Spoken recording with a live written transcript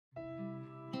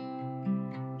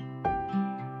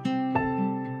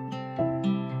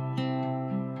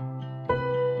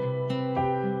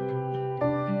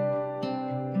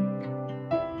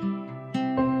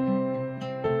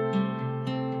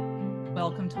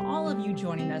all of you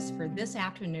joining us for this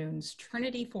afternoon's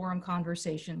Trinity Forum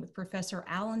conversation with Professor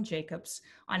Alan Jacobs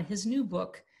on his new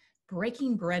book,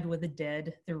 Breaking Bread with the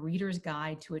Dead, The Reader's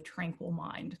Guide to a Tranquil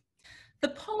Mind. The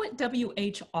poet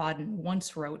W.H. Auden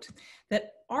once wrote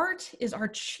that art is our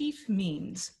chief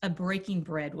means of breaking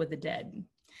bread with the dead.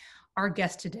 Our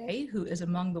guest today, who is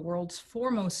among the world's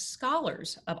foremost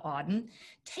scholars of Auden,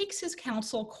 takes his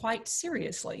counsel quite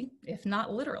seriously, if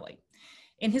not literally.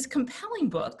 In his compelling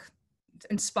book,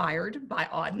 inspired by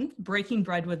Auden, Breaking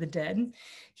Bread with the Dead,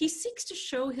 he seeks to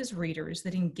show his readers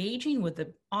that engaging with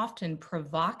the often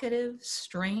provocative,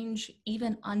 strange,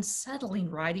 even unsettling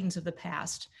writings of the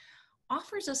past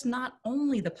offers us not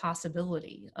only the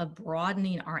possibility of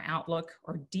broadening our outlook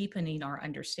or deepening our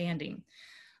understanding,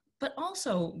 but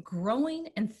also growing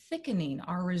and thickening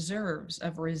our reserves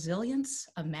of resilience,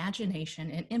 imagination,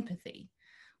 and empathy,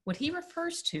 what he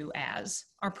refers to as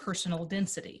our personal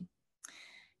density.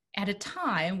 At a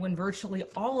time when virtually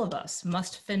all of us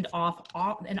must fend off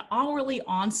an hourly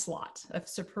onslaught of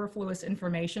superfluous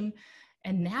information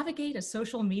and navigate a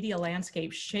social media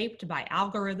landscape shaped by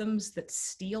algorithms that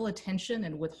steal attention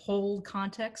and withhold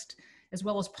context, as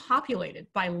well as populated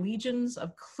by legions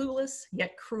of clueless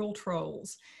yet cruel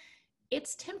trolls,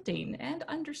 it's tempting and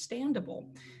understandable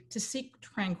to seek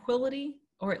tranquility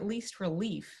or at least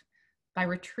relief by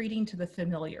retreating to the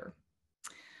familiar.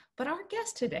 But our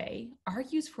guest today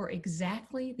argues for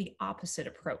exactly the opposite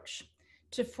approach,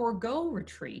 to forego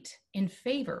retreat in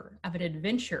favor of an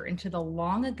adventure into the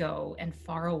long ago and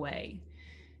far away,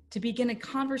 to begin a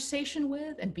conversation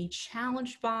with and be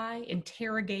challenged by,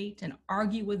 interrogate, and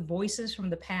argue with voices from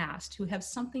the past who have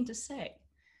something to say,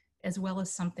 as well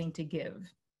as something to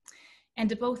give, and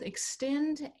to both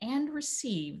extend and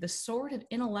receive the sort of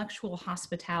intellectual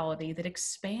hospitality that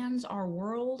expands our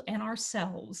world and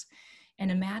ourselves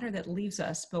in a manner that leaves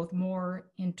us both more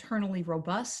internally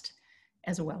robust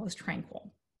as well as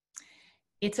tranquil.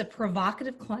 It's a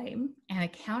provocative claim and a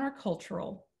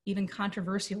countercultural, even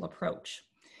controversial approach.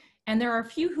 And there are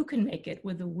few who can make it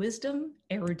with the wisdom,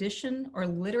 erudition, or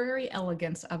literary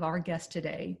elegance of our guest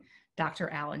today, Dr.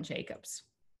 Alan Jacobs.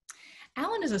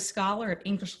 Alan is a scholar of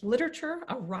English literature,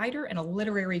 a writer, and a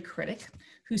literary critic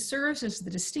who serves as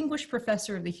the Distinguished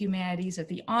Professor of the Humanities at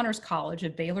the Honors College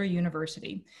of Baylor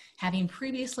University, having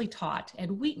previously taught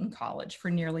at Wheaton College for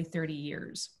nearly 30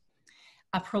 years.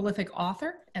 A prolific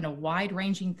author and a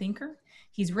wide-ranging thinker,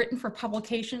 he's written for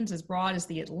publications as broad as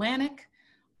The Atlantic,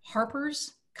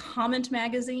 Harper's, Comment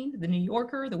Magazine, The New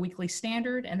Yorker, The Weekly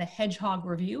Standard, and The Hedgehog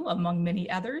Review, among many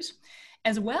others,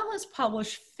 as well as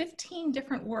published 15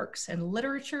 different works in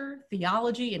literature,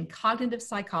 theology, and cognitive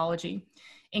psychology,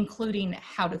 including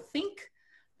How to Think,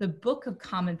 The Book of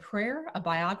Common Prayer, a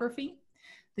biography,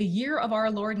 The Year of Our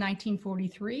Lord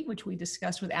 1943, which we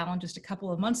discussed with Alan just a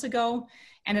couple of months ago,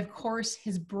 and of course,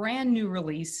 his brand new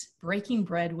release, Breaking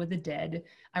Bread with the Dead,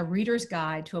 A Reader's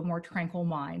Guide to a More Tranquil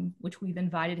Mind, which we've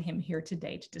invited him here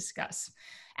today to discuss.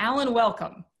 Alan,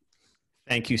 welcome.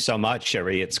 Thank you so much,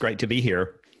 Sherry. It's great to be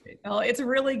here. Well, it's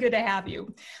really good to have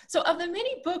you. So of the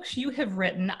many books you have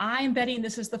written, I'm betting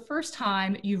this is the first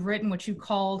time you've written what you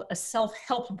called a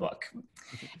self-help book.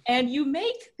 And you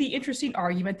make the interesting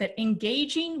argument that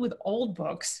engaging with old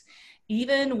books,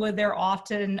 even with their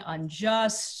often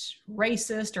unjust,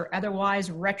 racist, or otherwise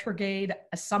retrograde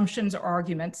assumptions or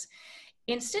arguments,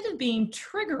 instead of being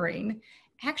triggering,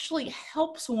 actually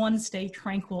helps one stay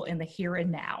tranquil in the here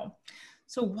and now.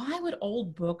 So why would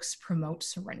old books promote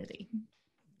serenity?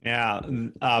 Yeah,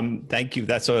 thank you.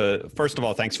 First of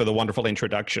all, thanks for the wonderful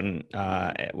introduction,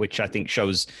 which I think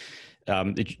shows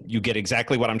that you get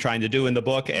exactly what I'm trying to do in the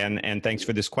book. And thanks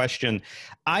for this question.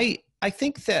 I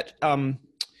think that,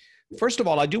 first of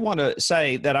all, I do want to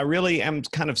say that I really am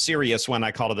kind of serious when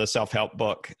I call it a self-help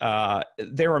book.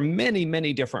 There are many,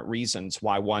 many different reasons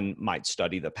why one might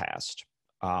study the past.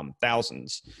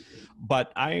 Thousands,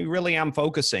 but I really am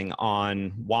focusing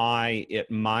on why it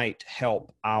might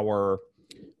help our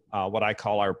what I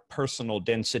call our personal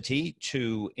density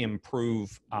to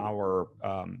improve our,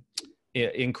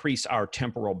 increase our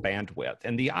temporal bandwidth.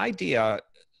 And the idea,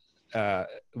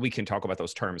 we can talk about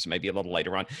those terms maybe a little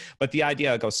later on, but the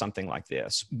idea goes something like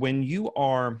this. When you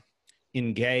are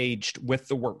engaged with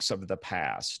the works of the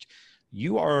past,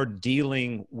 you are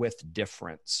dealing with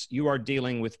difference. You are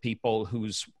dealing with people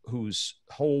whose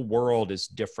whole world is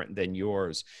different than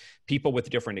yours. People with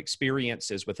different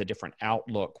experiences, with a different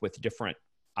outlook, with different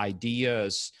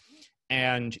ideas,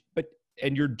 and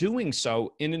you're doing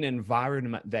so in an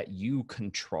environment that you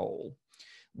control.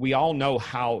 We all know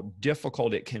how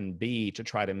difficult it can be to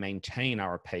try to maintain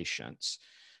our patience,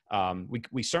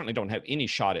 We certainly don't have any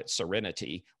shot at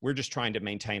serenity. We're just trying to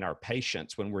maintain our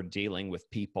patience when we're dealing with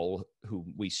people who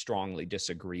we strongly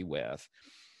disagree with.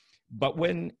 But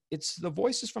when it's the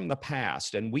voices from the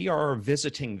past and we are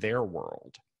visiting their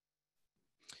world,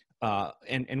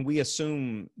 and we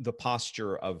assume the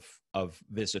posture of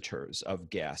visitors, of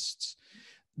guests,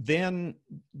 then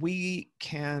we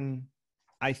can,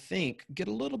 I think, get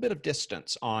a little bit of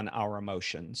distance on our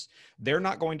emotions. They're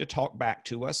not going to talk back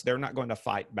to us. They're not going to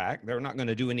fight back. They're not going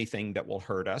to do anything that will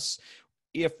hurt us.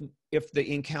 If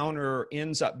the encounter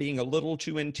ends up being a little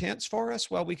too intense for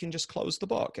us, well, we can just close the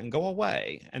book and go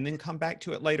away and then come back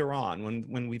to it later on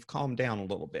when we've calmed down a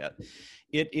little bit.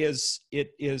 It is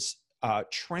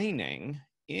training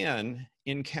in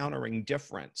encountering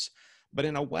difference, but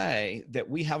in a way that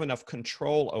we have enough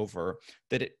control over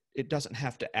that it doesn't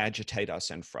have to agitate us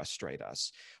and frustrate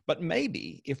us. But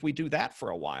maybe if we do that for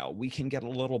a while, we can get a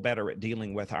little better at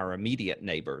dealing with our immediate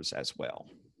neighbors as well.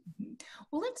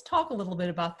 Well, let's talk a little bit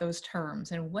about those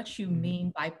terms and what you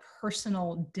mean by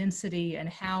personal density and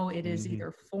how it is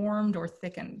either formed or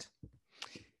thickened.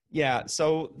 Yeah,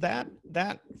 so that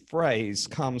phrase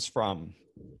comes from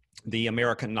the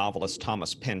American novelist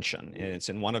Thomas Pynchon, and it's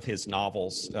in one of his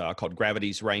novels called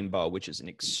Gravity's Rainbow, which is an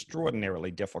extraordinarily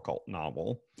difficult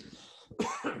novel.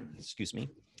 Excuse me.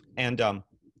 And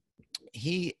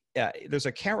there's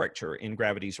a character in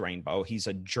Gravity's Rainbow. He's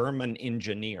a German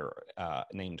engineer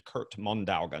named Kurt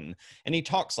Mondaugen, and he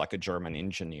talks like a German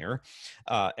engineer.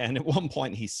 And at one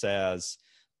point he says,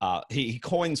 he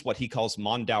coins what he calls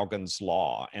Mondaugen's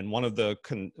law. And one of the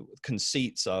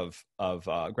conceits of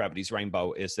Gravity's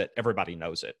Rainbow is that everybody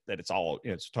knows it, that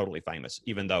it's totally famous,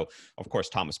 even though, of course,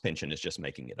 Thomas Pynchon is just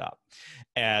making it up.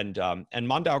 And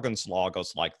Mondaugen's law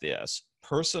goes like this: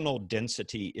 personal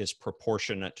density is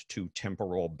proportionate to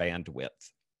temporal bandwidth.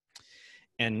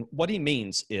 And what he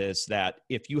means is that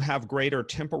if you have greater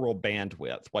temporal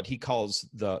bandwidth, what he calls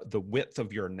the width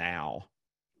of your now,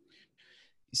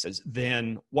 he says,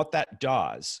 then what that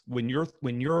does, when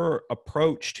your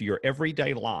approach to your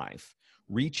everyday life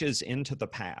reaches into the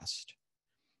past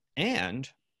and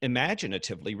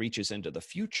imaginatively reaches into the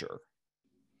future,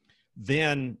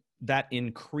 then that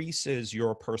increases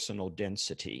your personal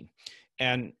density.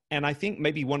 And I think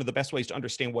maybe one of the best ways to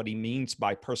understand what he means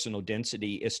by personal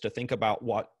density is to think about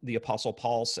what the Apostle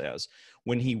Paul says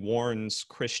when he warns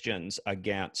Christians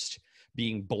against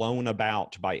being blown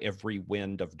about by every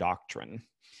wind of doctrine.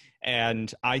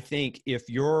 And I think if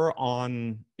you're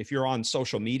on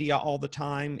social media all the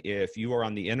time, if you are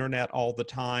on the internet all the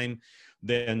time,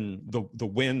 then the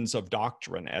winds of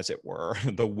doctrine, as it were,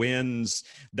 the winds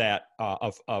that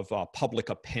of public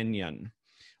opinion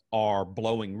are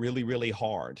blowing really, really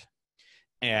hard.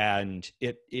 And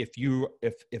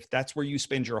if that's where you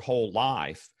spend your whole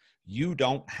life, you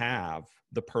don't have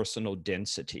the personal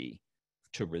density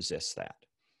to resist that.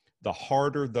 The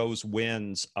harder those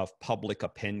winds of public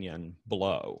opinion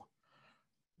blow,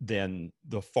 then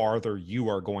the farther you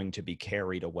are going to be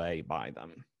carried away by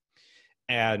them.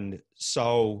 And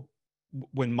so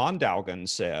when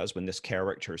this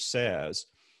character says,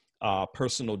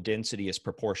 personal density is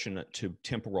proportionate to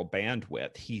temporal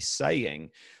bandwidth, he's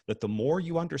saying that the more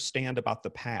you understand about the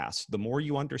past, the more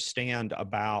you understand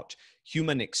about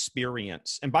human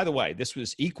experience. And by the way, this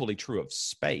was equally true of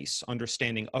space.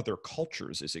 Understanding other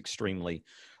cultures is extremely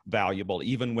valuable,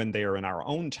 even when they're in our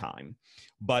own time.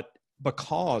 But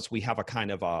because we have a kind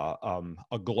of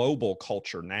a global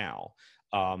culture now,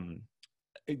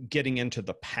 getting into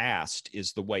the past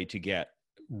is the way to get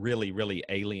really, really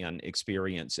alien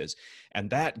experiences. And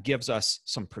that gives us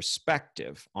some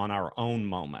perspective on our own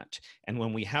moment. And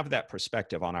when we have that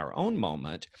perspective on our own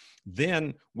moment,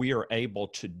 then we are able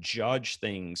to judge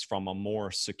things from a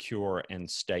more secure and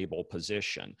stable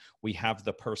position. We have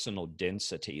the personal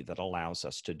density that allows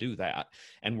us to do that.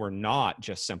 And we're not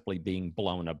just simply being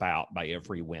blown about by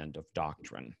every wind of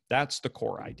doctrine. That's the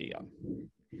core idea.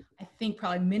 I think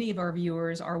probably many of our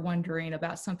viewers are wondering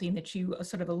about something that you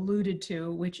sort of alluded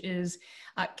to, which is,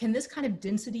 can this kind of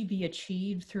density be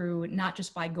achieved through not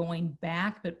just by going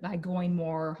back, but by going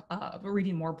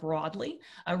reading more broadly,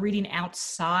 reading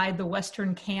outside the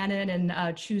Western canon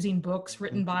and choosing books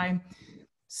written by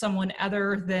someone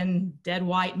other than dead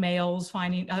white males,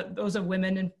 finding those of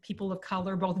women and people of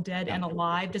color, both dead and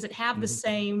alive? Does it have the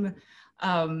same,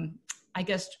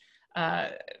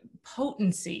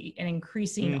 potency in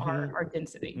increasing our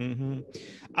density?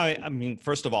 I mean,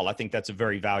 first of all, I think that's a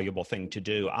very valuable thing to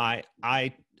do. I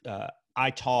I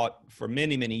taught for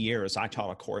many, many years. I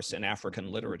taught a course in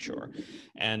African literature,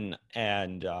 and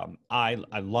I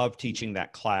love teaching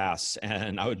that class.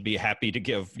 And I would be happy to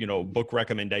give book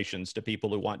recommendations to people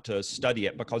who want to study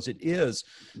it, because it is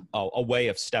a way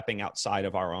of stepping outside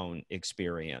of our own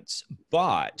experience.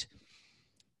 But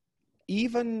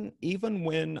even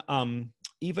when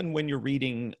you're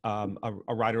reading a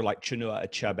writer like Chinua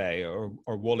Achebe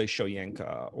or Wole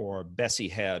Soyinka or Bessie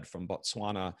Head from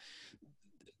Botswana,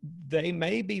 they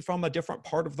may be from a different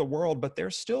part of the world, but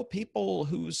they're still people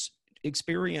whose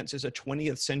experience is a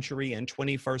 20th century and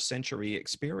 21st century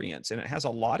experience, and it has a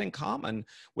lot in common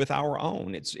with our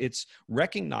own. It's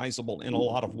recognizable in a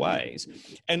lot of ways.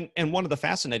 And one of the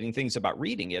fascinating things about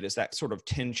reading it is that sort of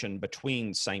tension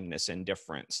between sameness and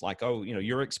difference. Like, oh,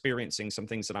 you're experiencing some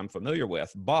things that I'm familiar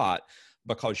with, but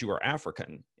because you are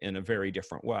African in a very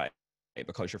different way,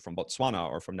 because you're from Botswana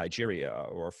or from Nigeria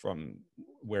or from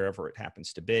wherever it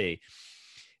happens to be.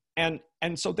 And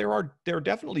so there are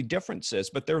definitely differences,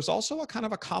 but there's also a kind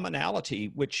of a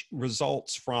commonality which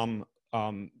results from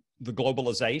the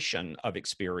globalization of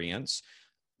experience,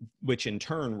 which in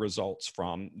turn results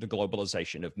from the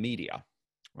globalization of media.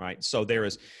 Right. So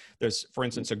there's, for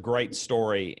instance, a great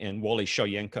story in Wole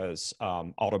Soyinka's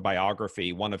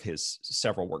autobiography, one of his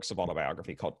several works of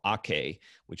autobiography, called Ake,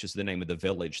 which is the name of the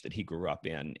village that he grew up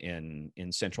in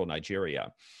central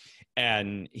Nigeria.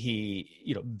 And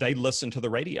they listen to the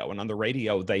radio, and on the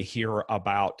radio they hear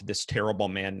about this terrible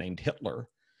man named Hitler.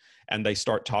 And they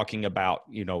start talking about,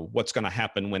 what's going to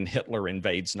happen when Hitler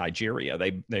invades Nigeria.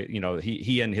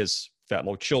 He and his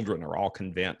fellow children are all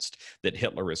convinced that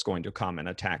Hitler is going to come and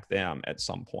attack them at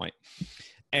some point.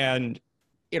 And,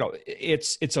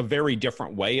 it's a very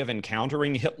different way of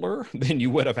encountering Hitler than you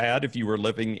would have had if you were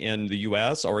living in the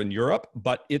US or in Europe,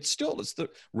 but it's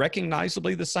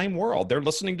recognizably the same world. They're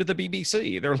listening to the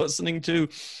BBC. They're listening to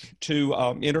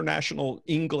international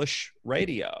English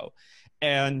radio.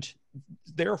 And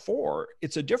therefore,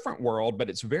 it's a different world, but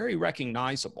it's very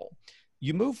recognizable.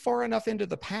 You move far enough into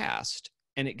the past,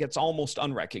 and it gets almost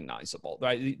unrecognizable.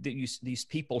 Right? These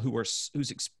people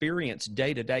whose experience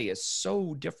day to day is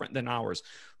so different than ours,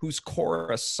 whose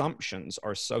core assumptions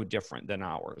are so different than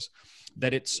ours,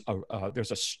 that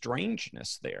there's a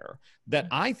strangeness there that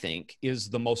I think is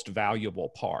the most valuable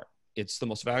part. It's the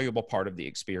most valuable part of the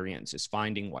experience, is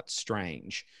finding what's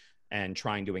strange and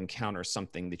trying to encounter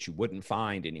something that you wouldn't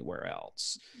find anywhere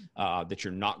else, that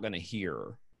you're not going to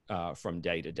hear from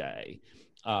day to day.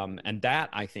 And that,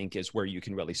 I think, is where you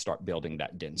can really start building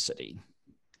that density.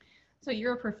 So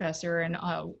you're a professor, and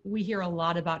we hear a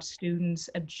lot about students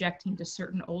objecting to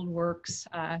certain old works,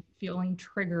 feeling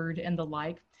triggered and the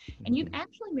like. And you've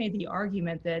actually made the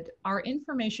argument that our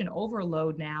information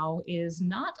overload now is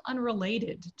not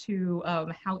unrelated to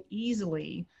how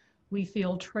easily we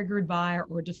feel triggered by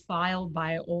or defiled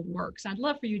by old works. I'd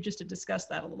love for you just to discuss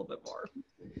that a little bit more.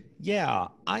 Yeah,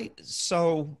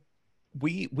 so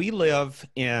we live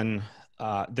in,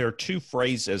 there are two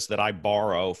phrases that I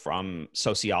borrow from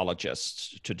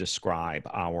sociologists to describe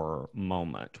our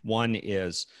moment. One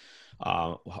is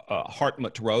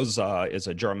Hartmut Rosa is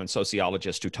a German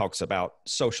sociologist who talks about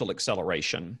social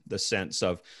acceleration, the sense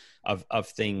of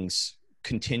things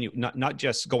continue, not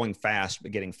just going fast,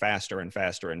 but getting faster and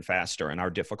faster and faster, and our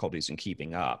difficulties in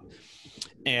keeping up.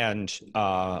 And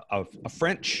a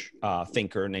French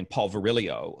thinker named Paul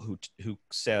Virilio, who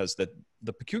says that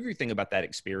the peculiar thing about that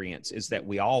experience is that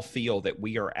we all feel that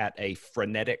we are at a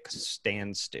frenetic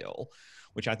standstill,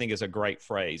 which I think is a great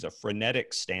phrase, a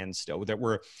frenetic standstill, that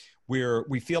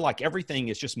we feel like everything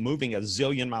is just moving a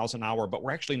zillion miles an hour, but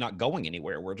we're actually not going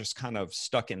anywhere. We're just kind of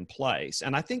stuck in place.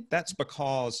 And I think that's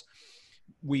because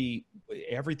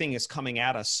everything is coming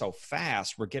at us so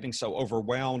fast. We're getting so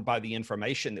overwhelmed by the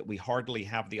information that we hardly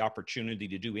have the opportunity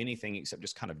to do anything except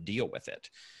just kind of deal with it.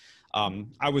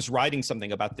 I was writing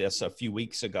something about this a few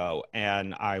weeks ago,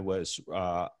 and I was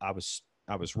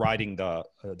writing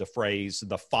the phrase,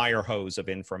 the fire hose of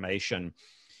information.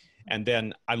 And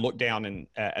then I looked down and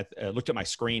looked at my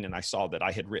screen, and I saw that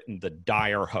I had written the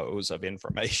dire hose of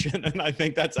information. And I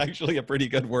think that's actually a pretty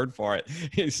good word for it.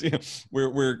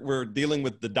 We're dealing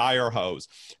with the dire hose.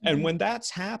 And when that's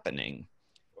happening,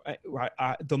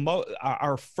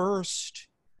 our first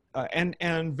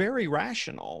and very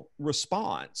rational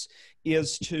response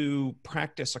is to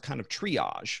practice a kind of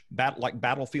triage, like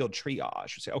battlefield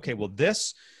triage. Say, okay, well,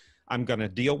 this I'm going to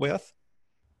deal with,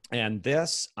 and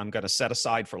this I'm going to set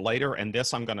aside for later, and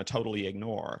this I'm going to totally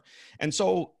ignore. And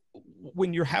so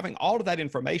when you're having all of that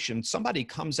information, somebody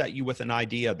comes at you with an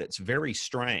idea that's very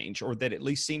strange, or that at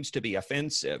least seems to be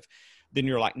offensive. then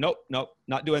you're like, nope, nope,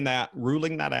 not doing that,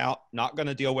 ruling that out, not going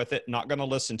to deal with it, not going to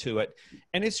listen to it.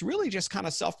 And it's really just kind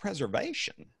of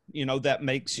self-preservation, that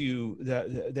makes you,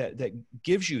 that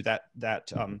gives you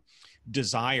that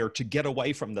desire to get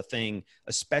away from the thing,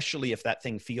 especially if that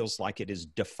thing feels like it is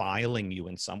defiling you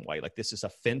in some way, like this is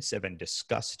offensive and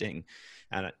disgusting.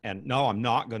 And no, I'm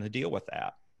not going to deal with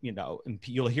that. And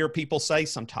you'll hear people say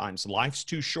sometimes life's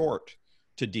too short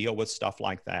to deal with stuff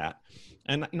like that.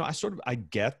 And, I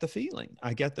get the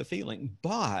feeling,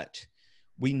 but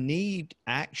we need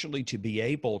actually to be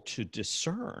able to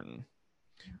discern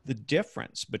the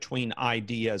difference between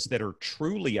ideas that are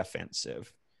truly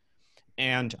offensive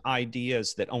and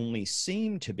ideas that only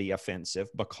seem to be offensive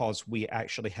because we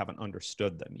actually haven't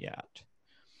understood them yet.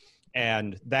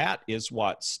 And that is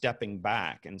what stepping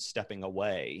back and stepping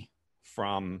away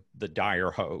from the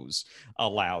dire hose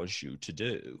allows you to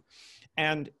do.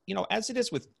 And, as it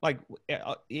is with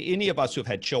any of us who've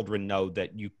had children know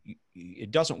that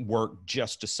it doesn't work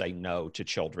just to say no to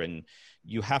children.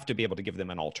 You have to be able to give them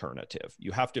an alternative.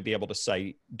 You have to be able to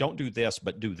say, don't do this,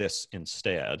 but do this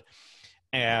instead.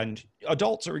 And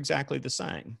adults are exactly the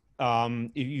same.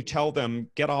 You tell them,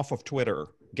 get off of Twitter,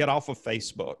 get off of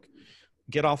Facebook,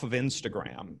 get off of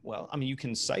Instagram. Well, you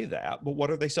can say that, but what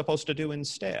are they supposed to do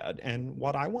instead? And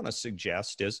what I want to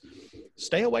suggest is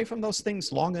stay away from those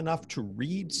things long enough to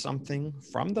read something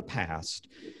from the past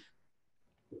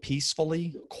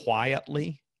peacefully,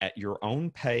 quietly, at your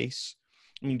own pace.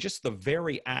 Just the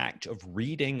very act of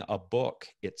reading a book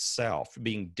itself,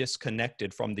 being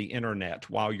disconnected from the internet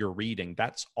while you're reading,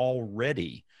 that's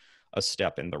already a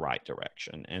step in the right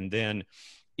direction. And then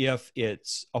if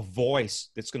it's a voice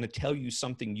that's going to tell you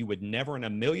something you would never in a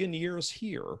million years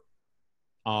hear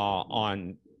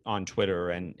on Twitter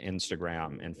and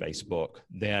Instagram and Facebook,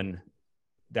 then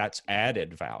that's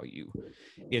added value.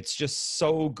 It's just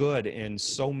so good in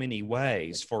so many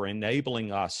ways for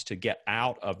enabling us to get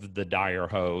out of the dire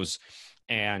hose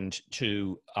and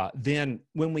to then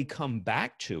when we come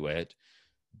back to it,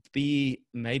 be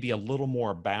maybe a little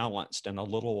more balanced and a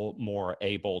little more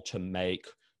able to make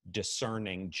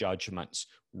discerning judgments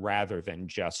rather than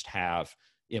just have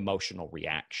emotional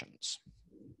reactions.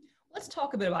 Let's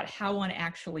talk a bit about how one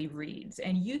actually reads.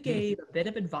 And you gave a bit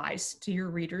of advice to your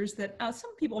readers that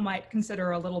some people might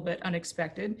consider a little bit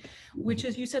unexpected, which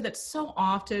is you said that so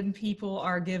often people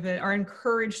are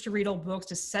encouraged to read old books,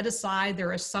 to set aside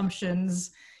their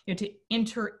assumptions, to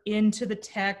enter into the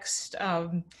text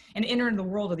and enter into the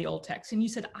world of the old text. And you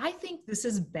said, I think this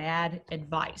is bad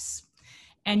advice.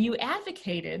 And you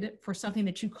advocated for something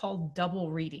that you call double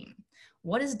reading.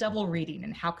 What is double reading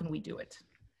and how can we do it?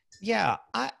 Yeah,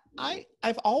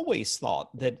 I've always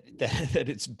thought that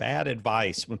it's bad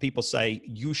advice when people say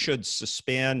you should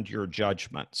suspend your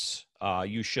judgments.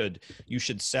 You should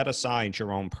set aside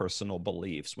your own personal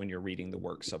beliefs when you're reading the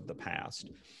works of the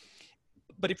past.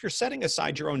 But if you're setting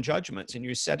aside your own judgments and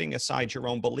you're setting aside your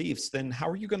own beliefs, then how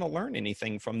are you going to learn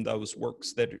anything from those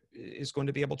works that is going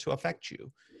to be able to affect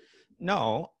you?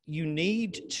 No, you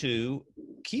need to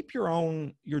keep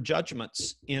your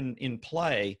judgments in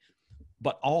play,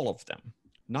 but all of them,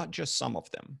 not just some of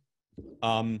them.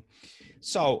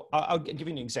 So I'll give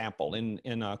you an example.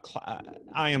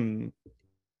 I am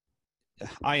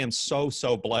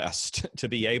so blessed to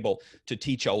be able to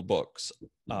teach old books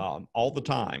all the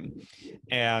time.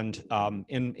 And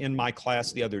in my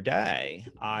class the other day,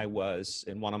 I was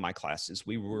in one of my classes,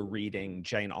 we were reading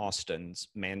Jane Austen's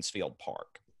Mansfield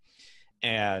Park.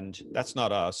 And that's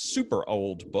not a super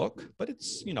old book, but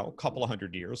it's, a couple of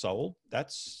 100 years old.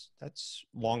 That's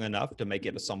long enough to make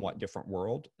it a somewhat different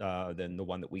world than the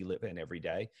one that we live in every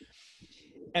day.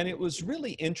 And it was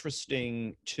really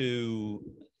interesting to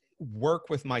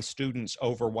work with my students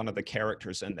over one of the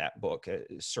characters in that book,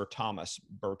 Sir Thomas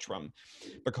Bertram,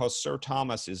 because Sir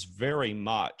Thomas is very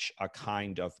much a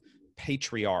kind of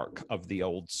patriarch of the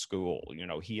old school.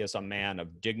 He is a man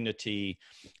of dignity.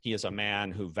 He is a man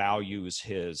who values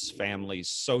his family's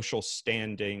social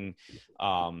standing.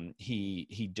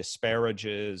 He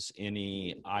disparages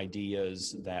any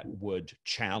ideas that would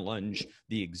challenge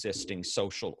the existing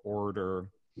social order.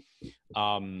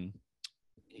 It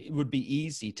would be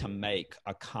easy to make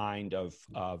a kind of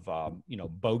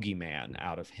bogeyman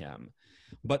out of him.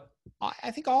 But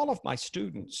I think all of my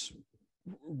students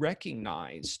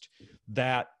recognized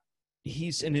that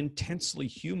he's an intensely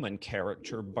human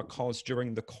character because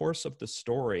during the course of the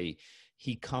story,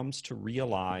 he comes to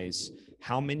realize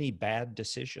how many bad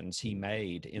decisions he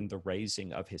made in the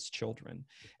raising of his children.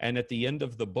 And at the end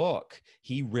of the book,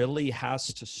 he really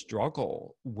has to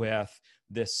struggle with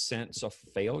this sense of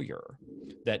failure,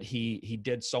 that he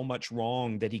did so much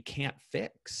wrong that he can't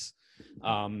fix.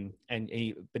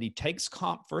 But he takes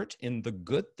comfort in the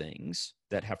good things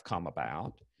that have come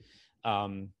about,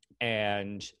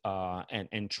 and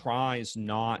tries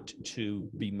not to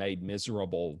be made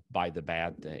miserable by the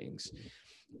bad things.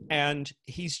 And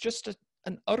he's just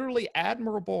an utterly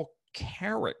admirable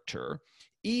character,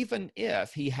 even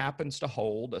if he happens to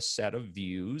hold a set of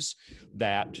views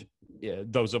that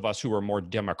those of us who are more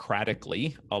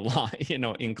democratically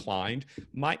inclined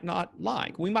might not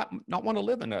like. We might not want to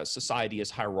live in a society as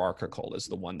hierarchical as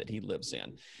the one that he lives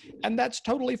in. And that's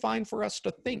totally fine for us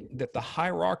to think that the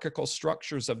hierarchical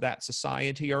structures of that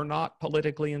society are not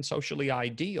politically and socially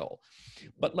ideal.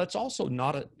 But let's also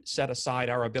not set aside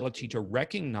our ability to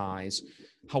recognize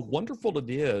how wonderful it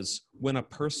is when a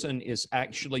person is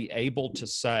actually able to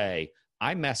say,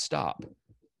 I messed up.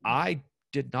 I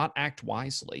did not act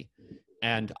wisely,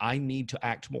 and I need to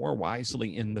act more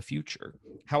wisely in the future.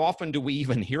 How often do we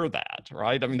even hear that,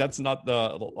 right? I mean, that's not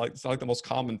it's not like the most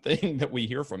common thing that we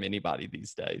hear from anybody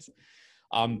these days.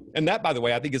 And that, by the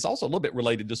way, I think is also a little bit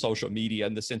related to social media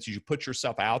in the sense that you put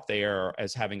yourself out there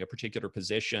as having a particular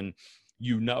position,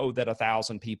 you know that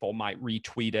 1,000 people might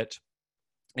retweet it.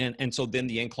 And so then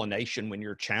the inclination when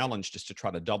you're challenged is to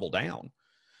try to double down,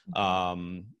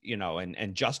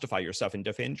 and justify yourself and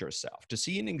defend yourself. To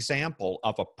see an example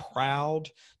of a proud,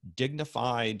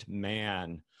 dignified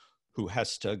man who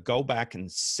has to go back and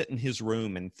sit in his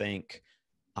room and think,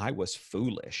 I was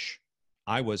foolish,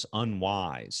 I was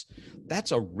unwise.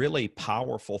 That's a really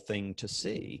powerful thing to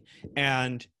see.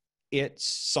 And it's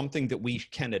something that we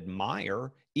can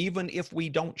admire even if we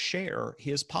don't share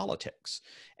his politics.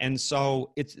 And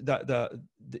so it's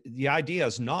the idea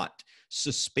is not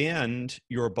suspend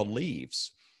your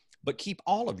beliefs, but keep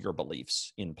all of your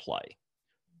beliefs in play.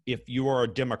 If you are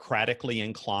democratically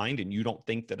inclined and you don't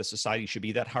think that a society should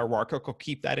be that hierarchical,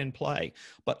 keep that in play,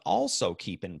 but also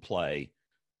keep in play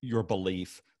your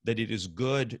belief that it is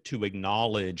good to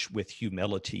acknowledge with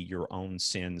humility your own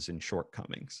sins and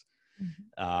shortcomings.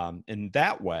 And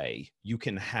that way, you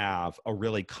can have a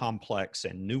really complex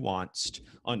and nuanced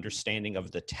understanding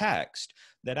of the text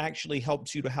that actually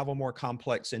helps you to have a more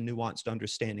complex and nuanced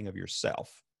understanding of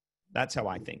yourself. That's how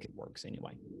I think it works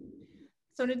anyway.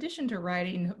 So in addition to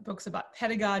writing books about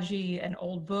pedagogy and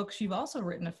old books, you've also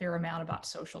written a fair amount about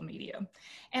social media.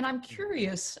 And I'm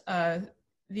curious the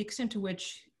extent to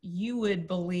which you would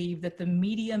believe that the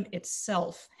medium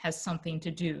itself has something to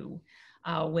do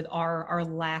with our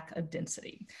lack of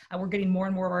density. We're getting more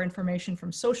and more of our information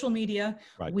from social media.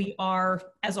 Right. We are,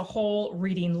 as a whole,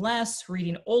 reading less,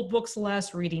 reading old books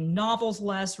less, reading novels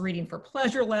less, reading for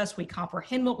pleasure less. We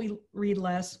comprehend what we read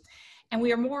less. And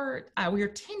we are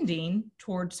tending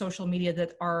toward social media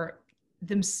that are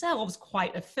themselves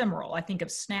quite ephemeral. I think of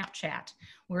Snapchat,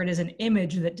 where it is an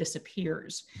image that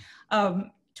disappears.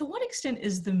 To what extent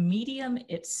is the medium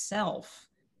itself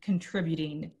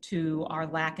contributing to our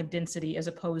lack of density as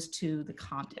opposed to the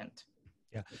content?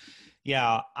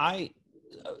 Yeah.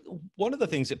 One of the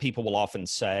things that people will often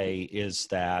say is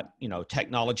that,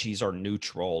 technologies are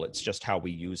neutral. It's just how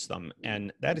we use them.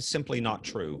 And that is simply not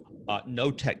true. No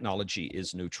technology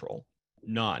is neutral.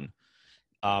 None.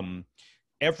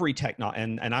 Every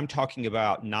and I'm talking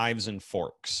about knives and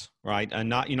forks, right?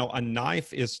 And a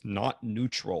knife is not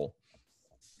neutral.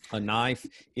 A knife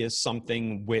is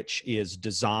something which is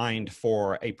designed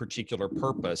for a particular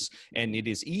purpose, and it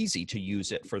is easy to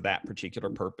use it for that particular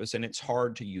purpose, and it's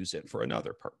hard to use it for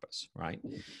another purpose, right?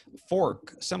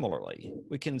 Fork, similarly,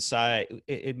 we can say,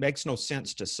 it makes no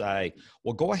sense to say,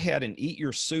 well, go ahead and eat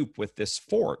your soup with this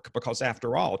fork, because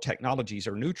after all, technologies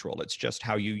are neutral. It's just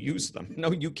how you use them.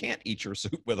 No, you can't eat your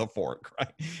soup with a fork,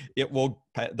 right?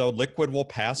 The liquid will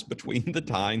pass between the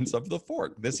tines of the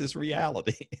fork. This is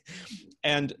reality.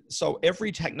 And so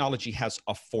every technology has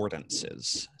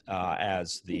affordances,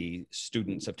 as the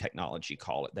students of technology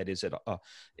call it. That is,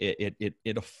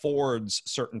 it affords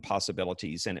certain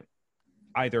possibilities, and it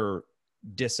either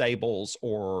disables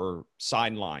or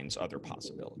sidelines other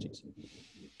possibilities.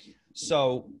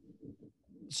 So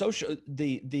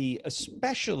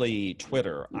especially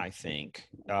Twitter, I think,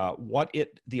 the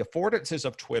affordances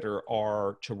of Twitter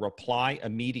are to reply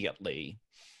immediately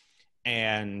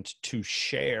and to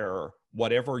share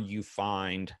whatever you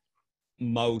find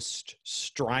most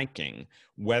striking,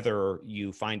 whether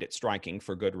you find it striking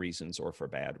for good reasons or for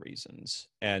bad reasons.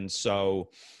 And so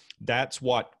that's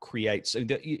what creates,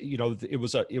 it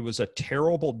was a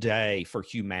terrible day for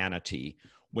humanity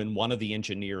when one of the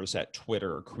engineers at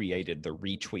Twitter created the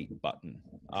retweet button,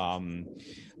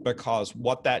 because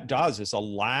what that does is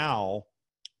allow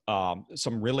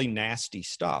some really nasty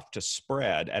stuff to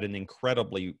spread at an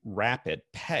incredibly rapid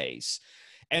pace.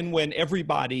 And when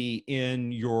everybody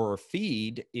in your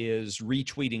feed is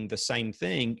retweeting the same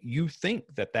thing, you think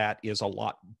that that is a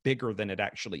lot bigger than it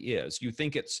actually is. You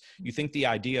think the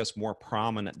idea is more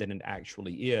prominent than it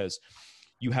actually is.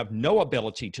 You have no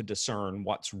ability to discern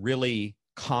what's really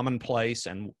commonplace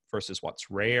and versus what's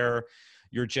rare.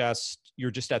 You're just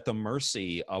at the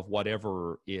mercy of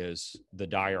whatever is the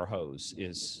dire hose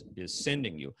is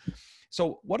sending you.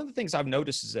 So one of the things I've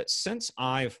noticed is that since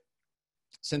I've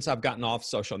gotten off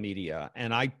social media,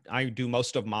 and I do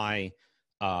most of my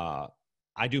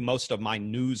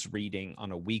news reading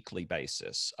on a weekly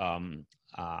basis.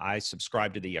 I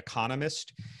subscribe to The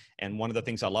Economist, and one of the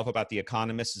things I love about The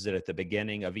Economist is that at the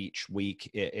beginning of each week,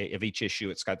 of each issue,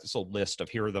 it's got this little list of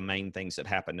here are the main things that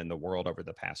happened in the world over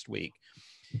the past week,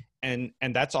 and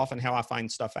that's often how I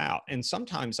find stuff out. And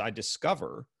sometimes I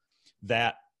discover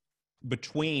that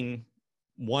between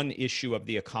one issue of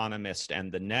The Economist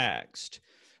and the next,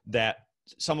 that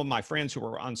some of my friends who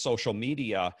are on social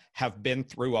media have been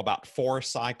through about 4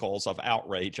 cycles of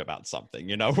outrage about something,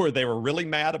 where they were really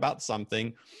mad about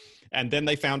something. And then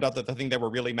they found out that the thing they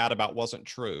were really mad about wasn't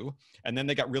true. And then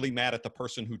they got really mad at the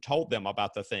person who told them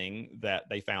about the thing that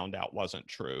they found out wasn't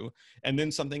true. And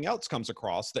then something else comes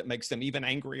across that makes them even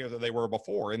angrier than they were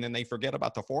before. And then they forget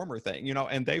about the former thing,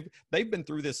 and they've been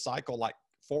through this cycle like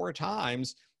 4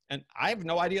 times. And I have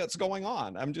no idea what's going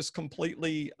on. I'm just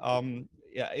completely, I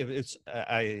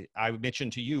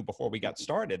mentioned to you before we got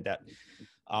started that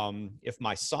if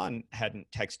my son hadn't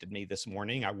texted me this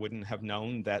morning, I wouldn't have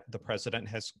known that the president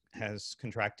has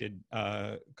contracted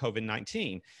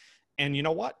COVID-19. And you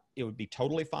know what? It would be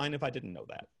totally fine if I didn't know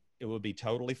that. It would be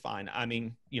totally fine. I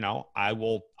mean,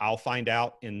 I'll find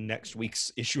out in next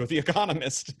week's issue of The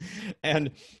Economist. And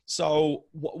so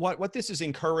what this is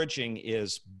encouraging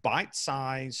is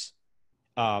bite-size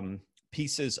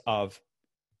pieces of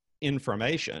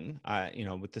information,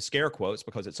 with the scare quotes,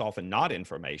 because it's often not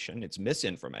information, it's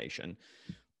misinformation,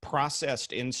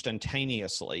 processed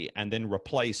instantaneously and then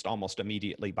replaced almost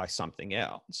immediately by something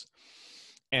else.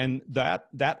 And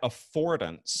that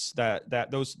affordance,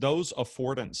 those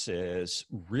affordances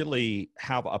really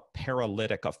have a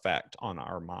paralytic effect on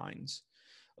our minds,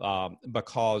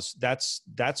 because that's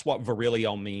what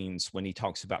Virilio means when he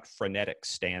talks about frenetic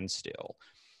standstill.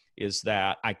 Is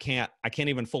that I can't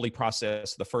even fully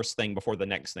process the first thing before the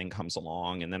next thing comes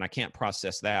along, and then I can't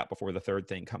process that before the third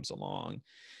thing comes along.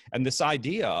 And this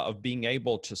idea of being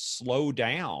able to slow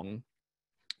down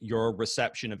your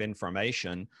reception of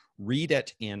information, read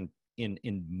it in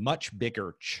much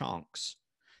bigger chunks,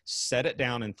 set it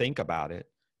down and think about it,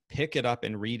 pick it up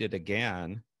and read it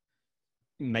again,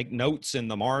 make notes in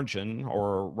the margin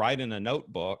or write in a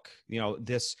notebook,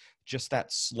 just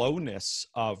that slowness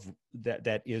of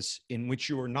that is in which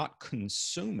you are not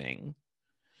consuming,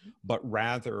 but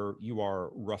rather you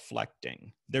are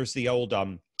reflecting. There's the old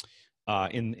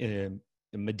in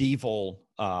medieval,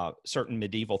 certain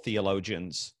medieval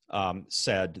theologians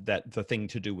said that the thing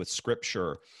to do with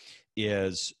scripture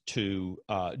is to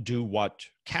do what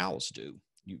cows do.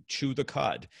 You chew the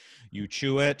cud, you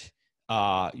chew it,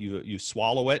 you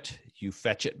swallow it, you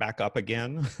fetch it back up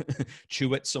again,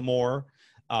 chew it some more.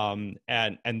 And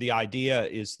the idea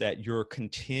is that you're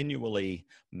continually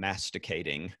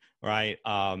masticating, right?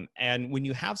 And when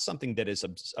you have something that is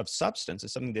of substance,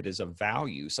 it's something that is of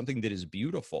value, something that is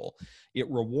beautiful, it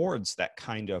rewards that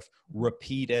kind of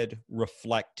repeated,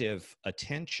 reflective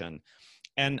attention.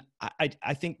 And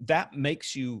I think that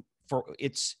makes you,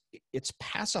 it's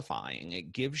pacifying.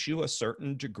 It gives you a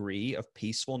certain degree of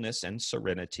peacefulness and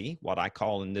serenity, what I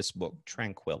call in this book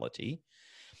tranquility.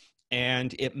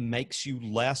 And it makes you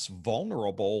less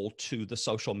vulnerable to the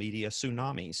social media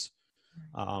tsunamis.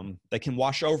 They can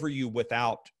wash over you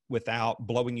without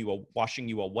washing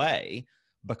you away,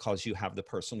 because you have the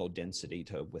personal density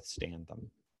to withstand them.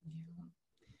 Yeah.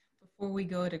 Before we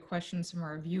go to questions from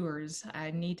our viewers,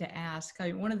 I need to ask,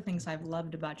 one of the things I've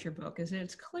loved about your book is that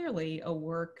it's clearly a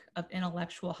work of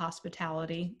intellectual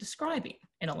hospitality, describing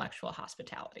intellectual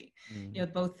hospitality.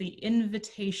 Mm-hmm. Both the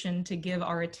invitation to give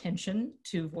our attention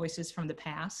to voices from the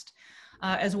past,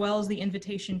 as well as the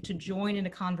invitation to join in a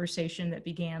conversation that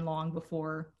began long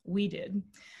before we did.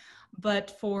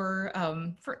 But for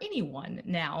anyone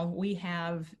now, we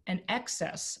have an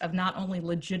excess of not only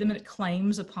legitimate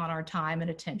claims upon our time and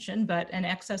attention, but an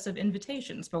excess of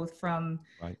invitations, both from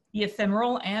the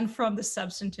ephemeral and from the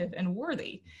substantive and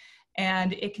worthy.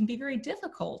 And it can be very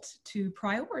difficult to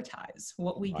prioritize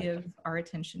what we give our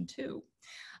attention to.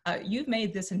 You've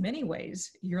made this in many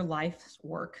ways your life's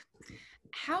work.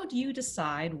 How do you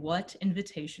decide what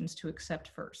invitations to accept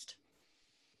first?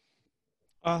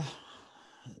 I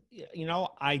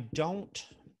don't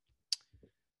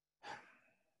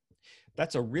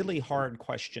That's a really hard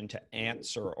question to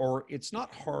answer, or it's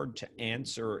not hard to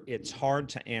answer. It's hard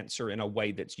to answer in a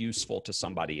way that's useful to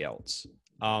somebody else.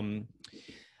 Um,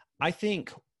 I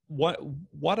think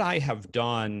what I have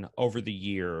done over the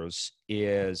years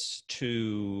is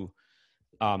to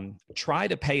try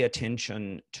to pay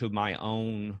attention to my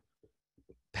own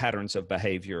patterns of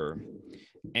behavior,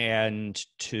 and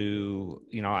to,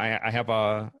 I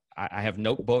have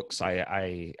notebooks.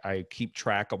 I keep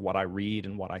track of what I read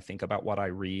and what I think about what I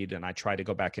read, and I try to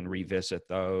go back and revisit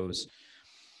those.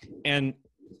 And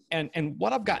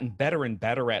what I've gotten better and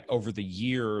better at over the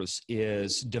years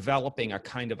is developing a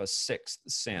kind of a sixth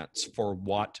sense for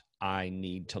what I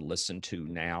need to listen to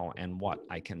now and what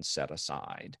I can set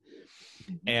aside.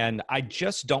 And I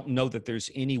just don't know that there's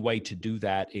any way to do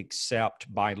that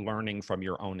except by learning from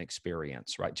your own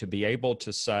experience, right? To be able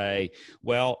to say,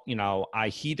 well, I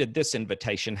heeded this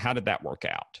invitation. How did that work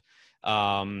out?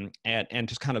 And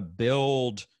just kind of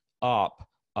build up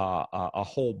a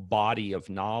whole body of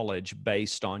knowledge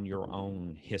based on your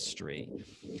own history.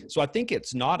 So I think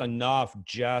it's not enough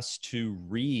just to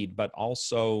read, but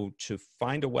also to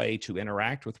find a way to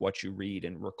interact with what you read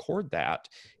and record that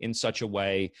in such a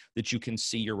way that you can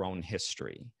see your own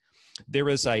history.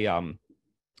 There's one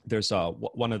of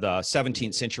the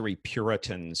 17th century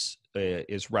Puritans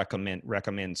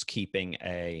recommends keeping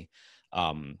a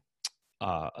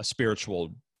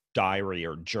spiritual diary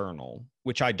or journal,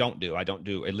 which I don't do,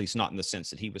 at least not in the sense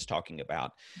that he was talking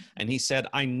about. And he said,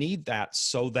 I need that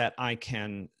so that I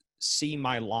can see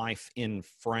my life in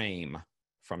frame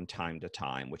from time to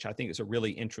time, which I think is a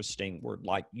really interesting word.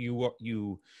 Like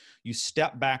you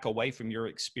step back away from your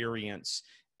experience.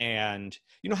 And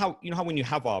you know how when you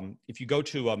have if you go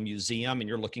to a museum and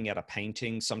you're looking at a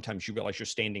painting, sometimes you realize you're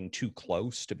standing too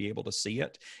close to be able to see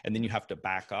it, and then you have to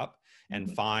back up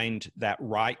and find that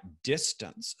right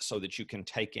distance so that you can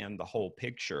take in the whole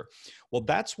picture. Well,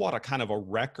 that's what a kind of a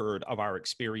record of our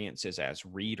experiences as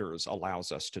readers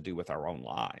allows us to do with our own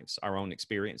lives, our own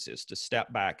experiences, to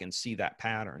step back and see that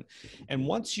pattern. And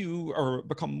once you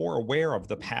become more aware of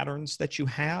the patterns that you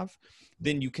have,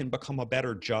 then you can become a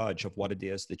better judge of what it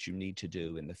is that you need to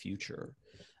do in the future.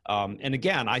 And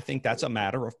again, I think that's a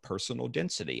matter of personal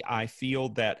density. I feel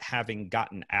that having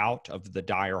gotten out of the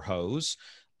dire hose,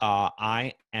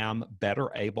 I am better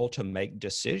able to make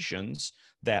decisions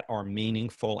that are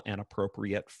meaningful and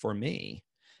appropriate for me.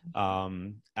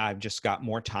 I've just got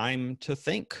more time to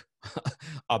think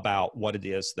about what it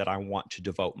is that I want to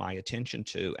devote my attention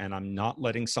to, and I'm not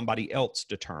letting somebody else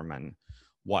determine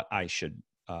what I should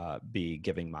be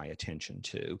giving my attention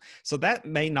to. So that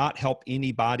may not help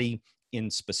anybody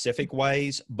in specific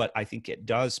ways, but I think it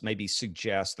does maybe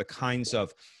suggest the kinds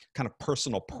of kind of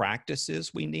personal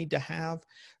practices we need to have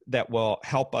that will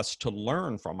help us to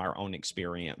learn from our own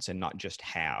experience and not just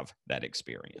have that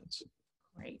experience.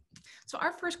 Great. So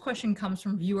our first question comes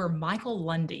from viewer Michael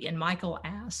Lundy, and Michael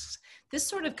asks, this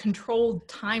sort of controlled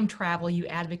time travel you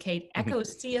advocate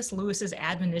echoes C.S. Lewis's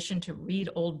admonition to read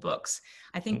old books.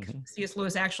 I think C.S.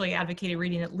 Lewis actually advocated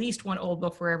reading at least one old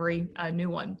book for every new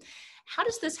one. How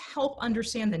does this help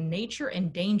understand the nature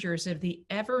and dangers of the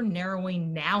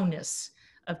ever-narrowing nowness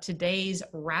of today's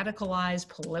radicalized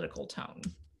political tone?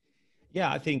 Yeah,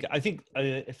 I think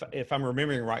if I'm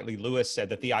remembering rightly, Lewis said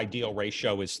that the ideal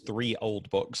ratio is 3 old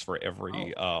books for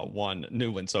every one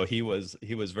new one. So he was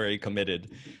very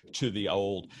committed to the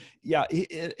old. Yeah,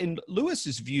 and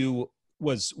Lewis's view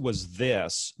was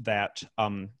this, that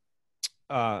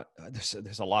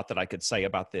there's a lot that I could say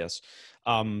about this.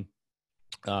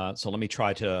 So let me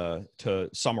try to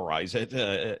summarize it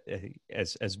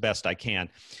as best I can.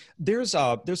 There's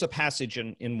a passage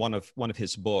in one of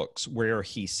his books where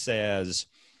he says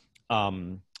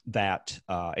that,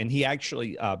 and he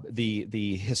actually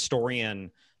the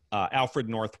historian Alfred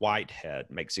North Whitehead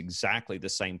makes exactly the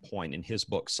same point in his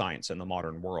book Science in the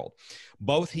Modern World.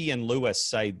 Both he and Lewis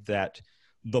say that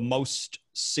the most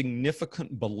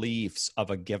significant beliefs of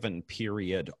a given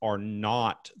period are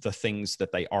not the things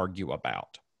that they argue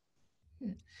about.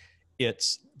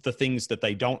 It's the things that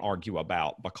they don't argue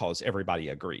about because everybody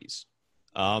agrees.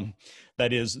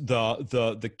 That is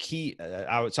the key.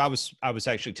 I was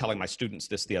actually telling my students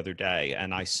this the other day,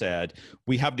 and I said,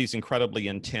 we have these incredibly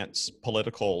intense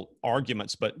political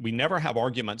arguments, but we never have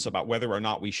arguments about whether or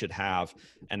not we should have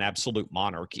an absolute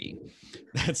monarchy.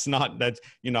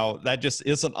 That just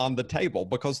isn't on the table,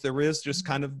 because there is just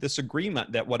kind of this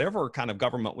agreement that whatever kind of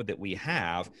government that we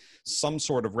have, some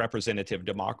sort of representative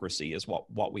democracy is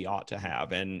what we ought to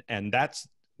have, and that's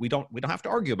we don't have to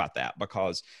argue about that,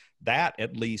 because that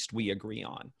at least we agree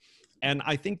on. And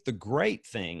I think the great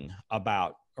thing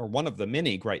about or one of the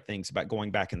many great things about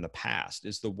going back in the past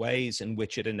is the ways in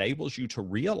which it enables you to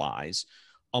realize,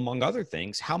 among other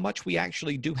things, how much we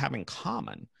actually do have in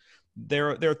common.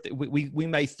 We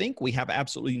may think we have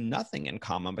absolutely nothing in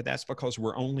common, but that's because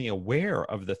we're only aware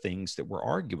of the things that we're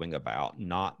arguing about,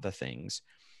 not the things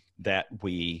that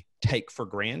we take for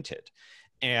granted.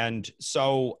 And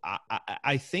so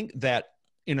I think that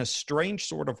in a strange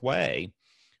sort of way,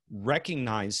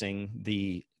 recognizing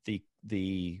the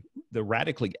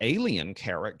radically alien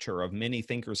character of many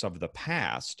thinkers of the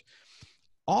past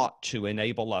ought to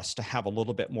enable us to have a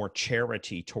little bit more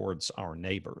charity towards our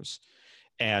neighbors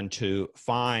and to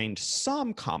find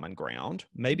some common ground,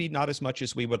 maybe not as much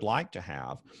as we would like to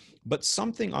have, but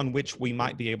something on which we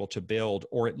might be able to build,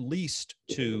 or at least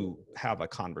to have a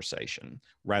conversation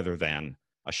rather than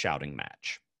a shouting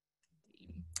match.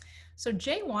 So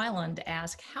Jay Weiland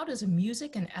asked, how does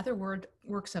music and other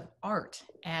works of art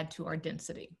add to our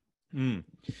density?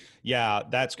 Yeah,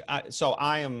 so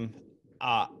I am,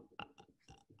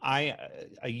 I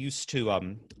used to,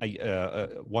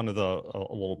 one of the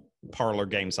little parlor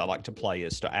games I like to play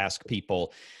is to ask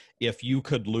people, if you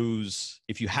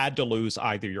had to lose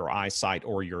either your eyesight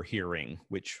or your hearing,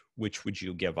 which would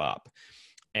you give up?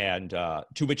 And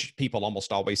to which people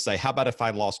almost always say, how about if I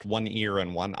lost one ear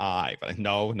and one eye? But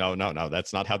no,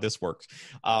 that's not how this works.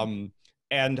 And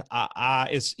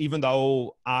even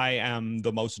though I am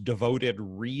the most devoted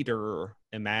reader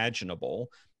imaginable,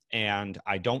 and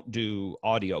I don't do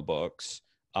audiobooks,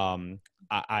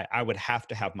 I would have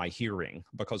to have my hearing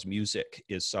because music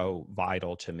is so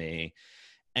vital to me.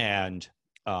 And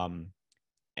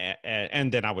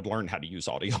then I would learn how to use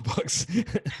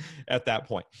audiobooks at that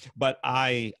point. But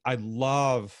I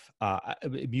love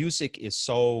music is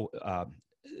so,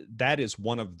 that is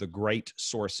one of the great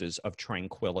sources of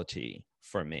tranquility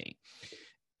for me.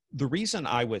 The reason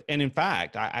I would, and in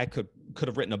fact, I could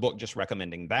have written a book just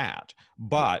recommending that,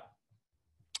 but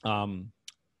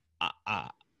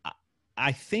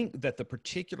I think that the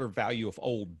particular value of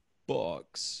old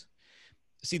books,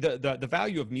 see, the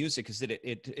value of music is that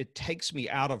it takes me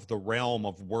out of the realm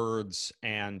of words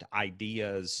and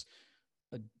ideas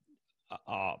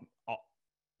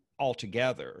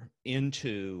altogether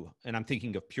into, and I'm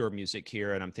thinking of pure music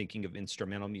here, and I'm thinking of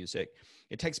instrumental music.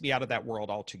 It takes me out of that world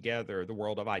altogether, the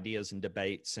world of ideas and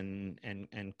debates and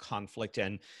conflict.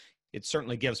 And it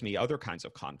certainly gives me other kinds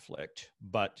of conflict,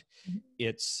 but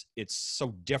it's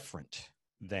so different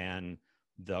than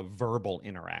the verbal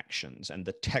interactions and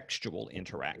the textual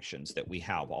interactions that we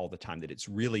have all the time, that it's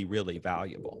really, really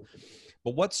valuable.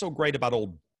 But what's so great about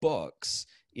old books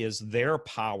is their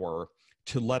power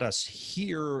to let us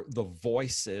hear the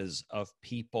voices of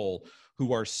people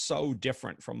who are so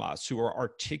different from us, who are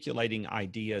articulating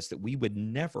ideas that we would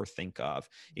never think of,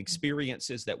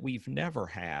 experiences that we've never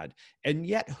had, and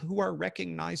yet who are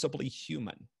recognizably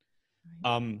human.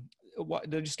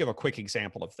 Just give a quick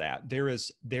example of that.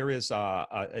 This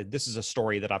is a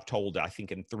story that I've told, I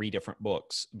think, in 3 different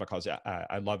books because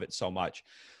I love it so much.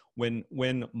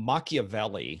 When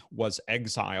Machiavelli was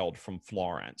exiled from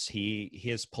Florence,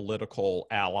 his political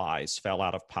allies fell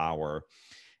out of power,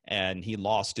 and he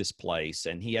lost his place,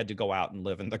 and he had to go out and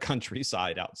live in the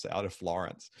countryside outside of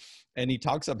Florence. And he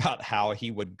talks about how he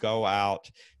would go out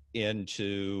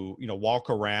into, walk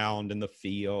around in the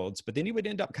fields, but then he would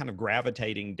end up kind of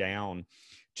gravitating down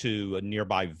to a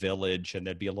nearby village, and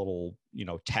there'd be a little,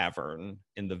 tavern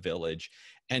in the village.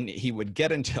 And he would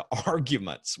get into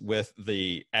arguments with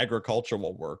the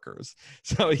agricultural workers.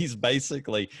 So he's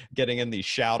basically getting in these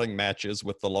shouting matches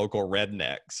with the local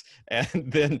rednecks. And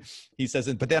then he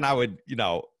says, but then I would,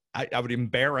 I would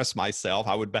embarrass myself.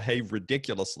 I would behave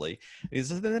ridiculously. He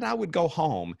says, then I would go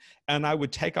home and I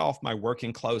would take off my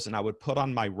working clothes and I would put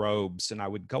on my robes and I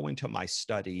would go into my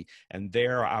study, and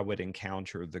there I would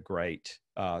encounter the great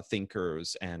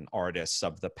thinkers and artists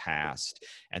of the past,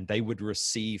 and they would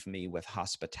receive me with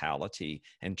hospitality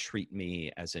and treat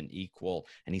me as an equal.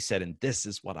 And he said, and this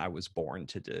is what I was born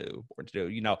to do,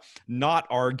 not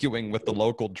arguing with the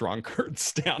local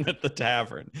drunkards down at the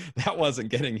tavern. That wasn't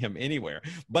getting him anywhere.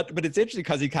 But it's interesting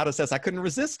because he kind of says, I couldn't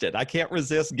resist it. I can't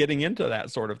resist getting into that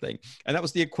sort of thing. And that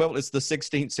was the equivalent. It's the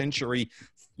 16th century,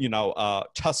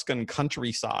 Tuscan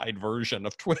countryside version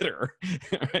of Twitter,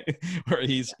 right? Where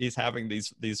he's having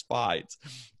these fights.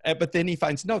 But then he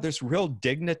finds, no, there's real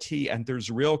dignity and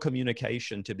there's real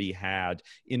communication to be had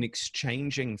in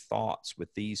exchanging thoughts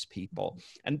with these people.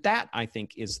 And that, I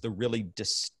think, is the really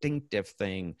distinctive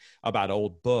thing about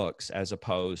old books as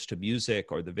opposed to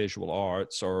music or the visual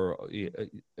arts, or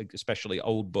especially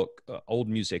old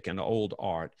music and old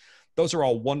art. Those are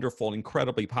all wonderful,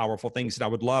 incredibly powerful things, and I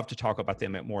would love to talk about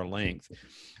them at more length.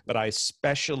 But I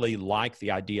especially like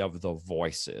the idea of the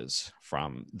voices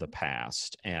from the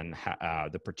past and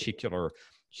the particular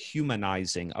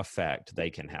humanizing effect they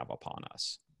can have upon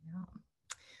us. Yeah.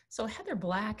 So Heather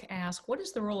Black asked, what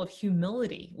is the role of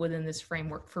humility within this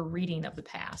framework for reading of the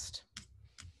past?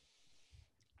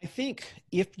 I think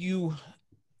if you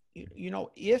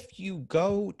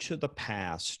go to the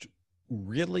past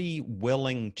really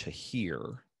willing to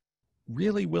hear,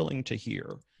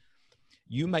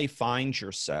 you may find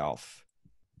yourself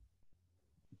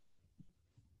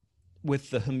with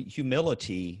the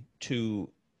humility to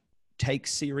take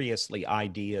seriously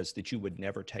ideas that you would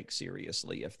never take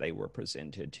seriously if they were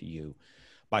presented to you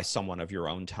by someone of your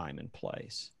own time and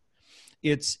place.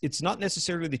 It's not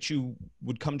necessarily that you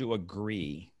would come to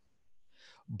agree,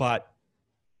 but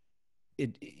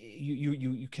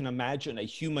you can imagine a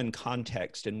human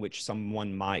context in which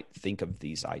someone might think of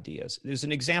these ideas. There's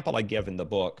an example I give in the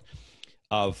book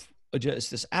of just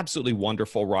this absolutely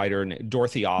wonderful writer,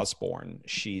 Dorothy Osborne.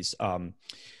 She's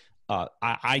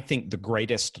I think the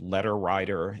greatest letter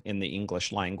writer in the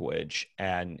English language,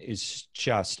 and is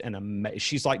just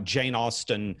she's like Jane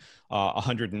Austen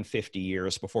 150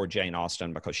 years before Jane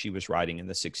Austen, because she was writing in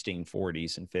the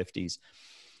 1640s and 50s.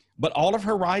 But all of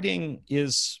her writing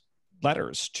is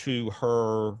letters to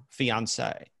her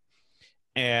fiancé.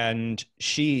 And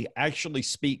she actually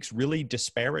speaks really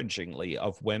disparagingly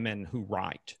of women who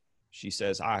write. She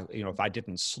says, if I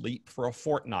didn't sleep for a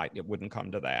fortnight, it wouldn't come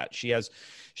to that. She's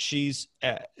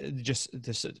just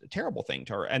this terrible thing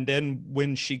to her. And then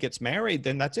when she gets married,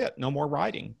 then that's it. No more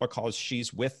writing, because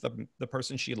she's with the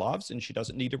person she loves and she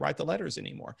doesn't need to write the letters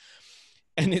anymore.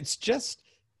 And it's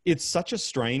such a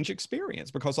strange experience,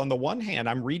 because on the one hand,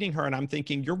 I'm reading her and I'm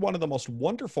thinking, you're one of the most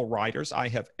wonderful writers I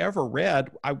have ever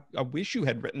read. I wish you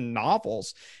had written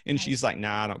novels. And she's like,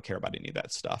 nah, I don't care about any of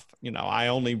that stuff. I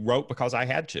only wrote because I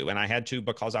had to, and I had to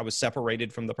because I was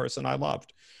separated from the person I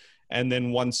loved. And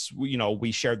then once,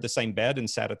 we shared the same bed and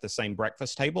sat at the same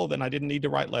breakfast table, then I didn't need to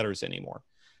write letters anymore.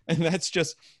 And that's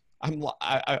just,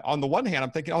 on the one hand,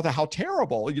 I'm thinking, oh, how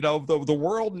terrible, the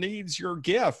world needs your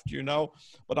gift,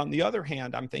 but on the other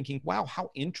hand, I'm thinking, wow,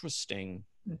 how interesting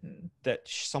that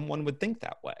someone would think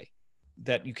that way,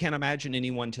 that you can't imagine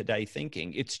anyone today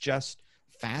thinking. It's just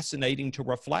fascinating to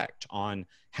reflect on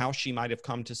how she might have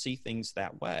come to see things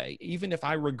that way, even if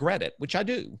I regret it, which I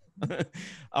do.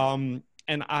 And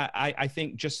I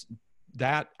think just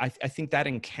that, I think that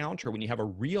encounter, when you have a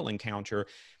real encounter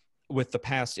with the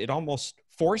past, it almost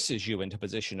forces you into a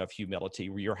position of humility,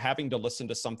 where you're having to listen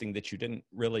to something that you didn't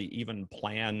really even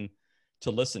plan to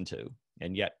listen to.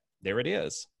 And yet there it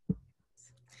is.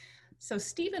 So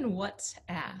Stephen Watts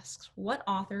asks, what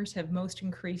authors have most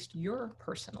increased your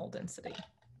personal density?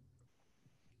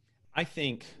 I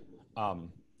think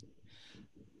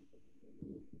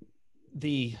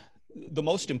the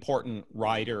most important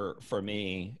writer for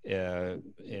me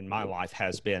in my life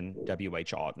has been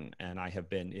W.H. Auden, and I have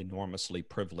been enormously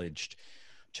privileged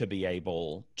to be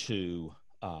able to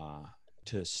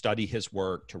study his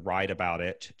work, to write about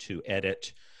it, to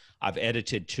edit. I've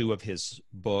edited 2 of his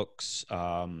books,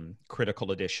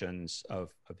 critical editions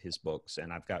of his books,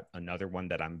 and I've got another one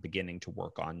that I'm beginning to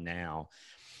work on now.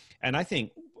 And I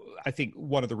think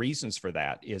one of the reasons for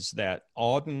that is that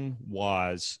Auden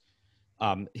was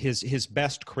his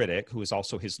best critic, who is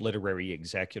also his literary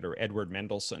executor, Edward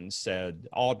Mendelssohn, said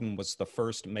Auden was the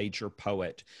first major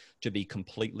poet to be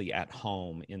completely at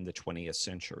home in the 20th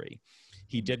century.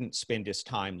 He didn't spend his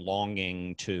time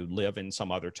longing to live in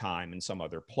some other time, in some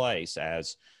other place,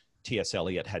 as T.S.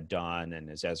 Eliot had done, and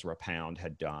as Ezra Pound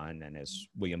had done, and as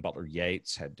William Butler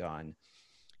Yeats had done.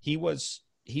 He was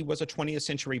a 20th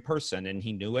century person, and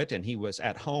he knew it, and he was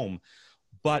at home.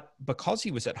 But because he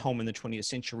was at home in the 20th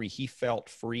century, he felt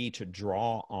free to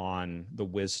draw on the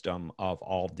wisdom of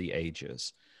all the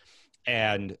ages.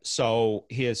 And so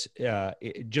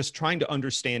just trying to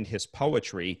understand his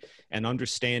poetry and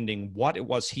understanding what it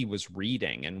was he was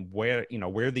reading and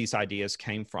where these ideas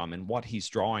came from and what he's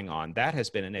drawing on, that has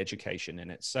been an education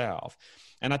in itself.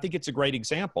 And I think it's a great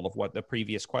example of what the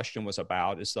previous question was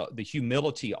about, is the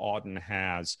humility Auden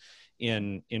has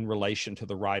in relation to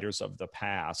the writers of the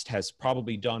past has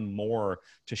probably done more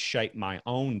to shape my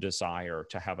own desire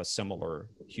to have a similar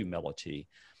humility.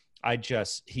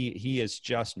 He has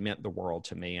just meant the world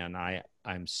to me, and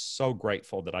I'm so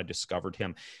grateful that I discovered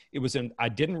him. I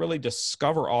didn't really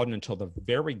discover Auden until the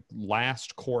very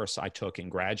last course I took in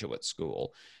graduate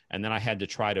school, and then I had to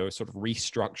try to sort of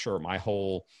restructure my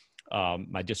whole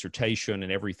my dissertation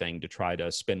and everything to try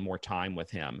to spend more time with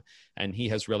him. And he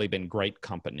has really been great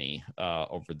company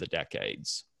over the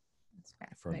decades. That's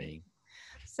for fascinating. me.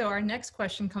 So our next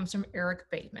question comes from Eric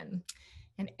Bateman.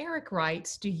 And Eric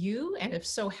writes, do you, and if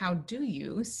so, how do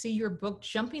you see your book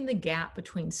jumping the gap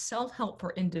between self-help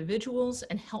for individuals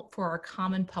and help for our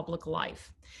common public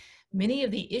life? Many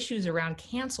of the issues around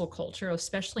cancel culture,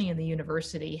 especially in the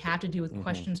university, have to do with Mm-hmm.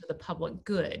 questions of the public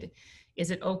good.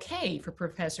 Is it okay for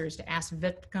professors to ask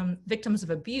victims of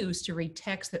abuse to read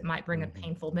texts that might bring up Mm-hmm.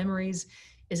 painful memories?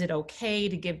 Is it okay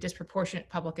to give disproportionate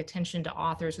public attention to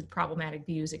authors with problematic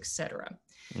views, etc.?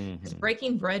 Does Mm-hmm.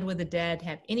 Breaking Bread with the Dead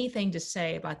have anything to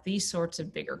say about these sorts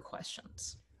of bigger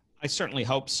questions? I certainly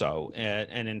hope so.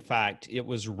 And in fact, it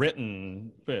was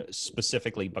written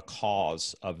specifically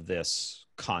because of this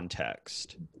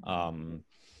context. I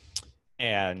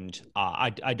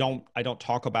don't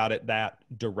talk about it that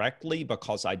directly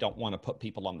because I don't want to put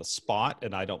people on the spot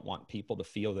and I don't want people to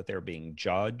feel that they're being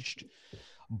judged.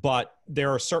 But there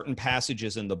are certain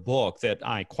passages in the book that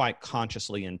I quite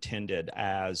consciously intended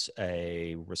as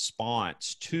a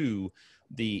response to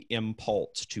the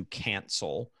impulse to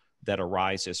cancel that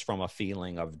arises from a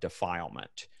feeling of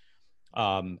defilement.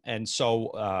 And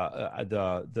so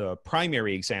the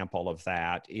primary example of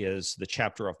that is the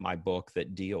chapter of my book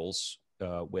that deals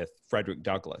with Frederick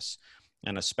Douglass,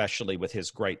 and especially with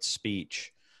his great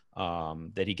speech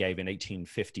that he gave in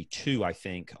 1852, I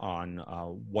think, on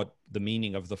what the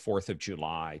meaning of the 4th of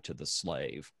July to the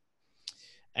slave.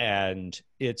 And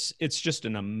it's just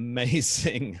an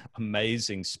amazing,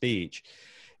 amazing speech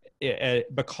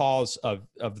because of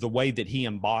the way that he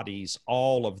embodies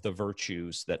all of the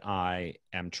virtues that I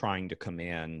am trying to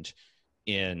commend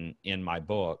in my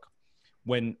book.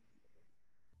 When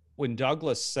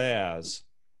Douglass says,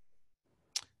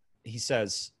 he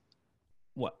says,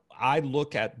 "What I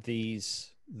look at the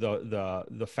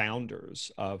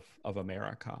founders of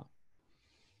America,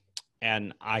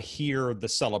 and I hear the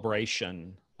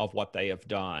celebration of what they have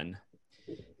done."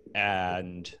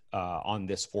 And on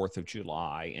this 4th of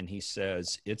July, and he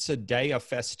says, "It's a day of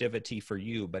festivity for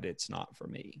you, but it's not for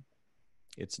me.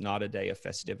 It's not a day of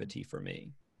festivity for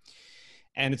me."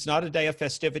 And it's not a day of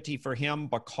festivity for him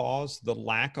because the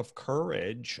lack of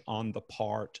courage on the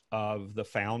part of the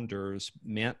founders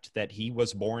meant that he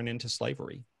was born into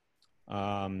slavery,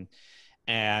 and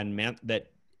meant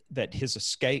that his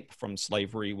escape from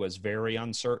slavery was very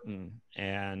uncertain.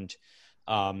 And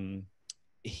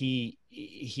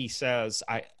he says,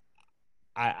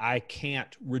 I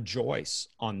can't rejoice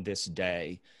on this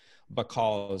day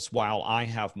because while I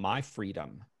have my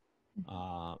freedom,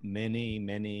 many,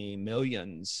 many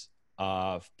millions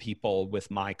of people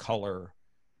with my color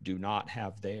do not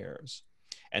have theirs.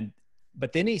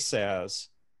 But then he says,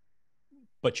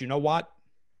 but you know what?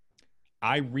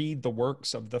 I read the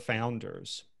works of the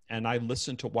founders and I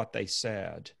listen to what they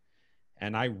said,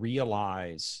 and I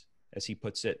realize, as he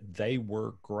puts it, they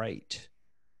were great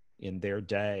in their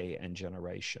day and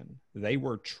generation. They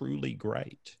were truly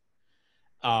great.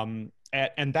 And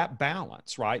that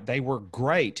balance, right? They were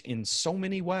great in so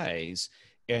many ways,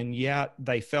 and yet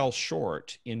they fell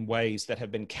short in ways that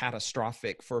have been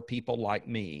catastrophic for people like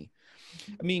me.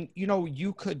 I mean,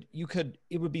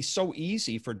 it would be so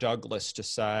easy for Douglass to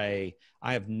say,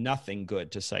 I have nothing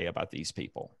good to say about these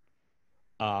people.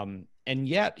 And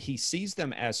yet he sees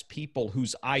them as people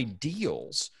whose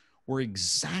ideals were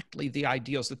exactly the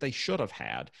ideals that they should have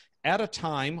had at a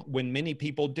time when many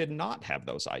people did not have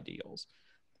those ideals.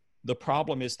 The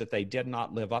problem is that they did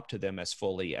not live up to them as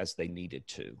fully as they needed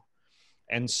to.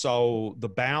 And so the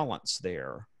balance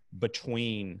there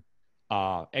between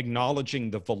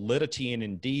acknowledging the validity and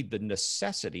indeed the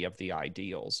necessity of the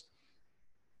ideals,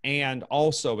 and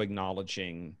also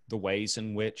acknowledging the ways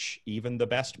in which even the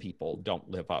best people don't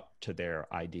live up to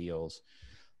their ideals,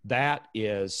 that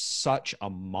is such a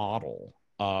model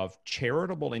of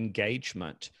charitable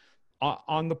engagement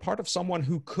on the part of someone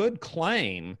who could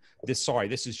claim this, sorry,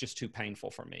 this is just too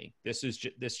painful for me. There's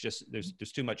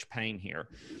too much pain here.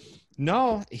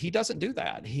 No, he doesn't do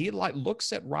that. He like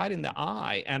looks it right in the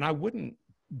eye, and I wouldn't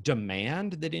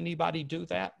demand that anybody do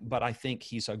that, but I think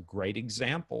he's a great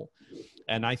example.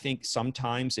 And I think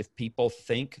sometimes if people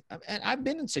think, and I've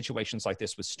been in situations like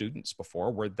this with students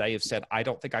before where they have said, I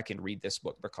don't think I can read this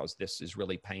book because this is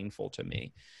really painful to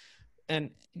me. And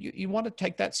you want to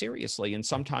take that seriously. And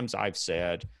sometimes I've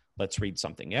said, let's read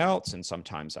something else. And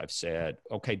sometimes I've said,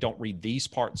 okay, don't read these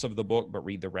parts of the book, but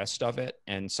read the rest of it.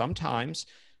 And sometimes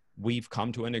we've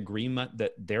come to an agreement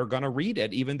that they're going to read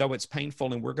it, even though it's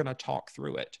painful, and we're going to talk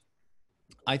through it.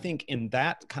 I think in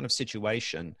that kind of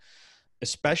situation,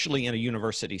 especially in a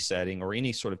university setting or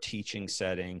any sort of teaching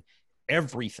setting,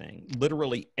 everything,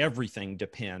 literally everything,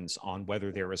 depends on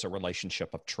whether there is a relationship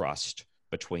of trust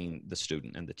between the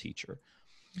student and the teacher.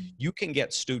 You can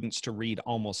get students to read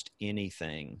almost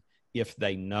anything if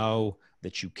they know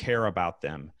that you care about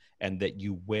them and that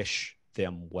you wish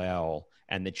them well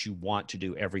and that you want to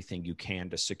do everything you can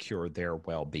to secure their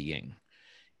well-being.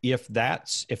 If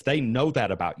they know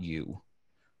that about you,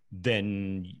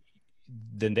 then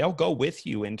they'll go with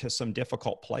you into some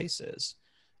difficult places.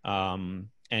 And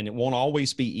it won't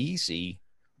always be easy,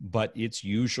 but it's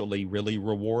usually really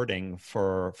rewarding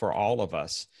for all of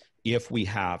us if we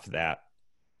have that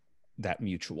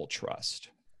mutual trust.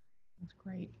 That's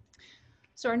great.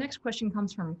 So our next question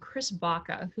comes from Chris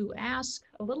Baca, who asks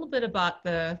a little bit about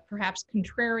the perhaps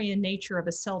contrarian nature of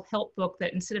a self-help book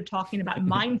that instead of talking about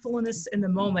mindfulness in the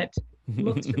moment,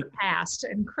 looks to the past.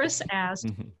 And Chris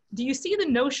asked, do you see the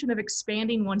notion of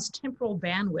expanding one's temporal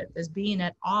bandwidth as being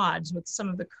at odds with some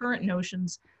of the current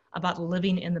notions about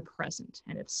living in the present?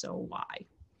 And if so, why?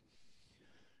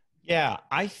 Yeah,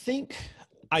 I think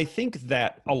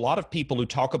that a lot of people who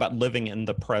talk about living in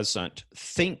the present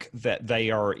think that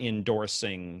they are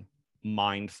endorsing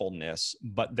mindfulness,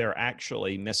 but they're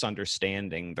actually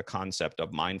misunderstanding the concept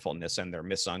of mindfulness, and they're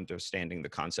misunderstanding the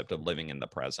concept of living in the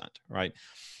present, right?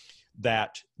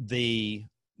 That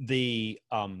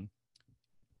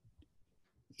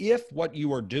if what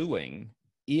you are doing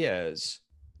is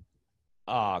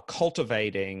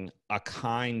cultivating a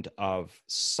kind of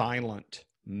silent,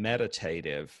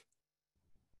 meditative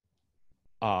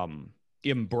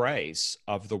embrace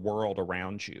of the world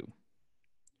around you,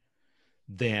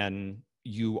 then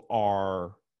you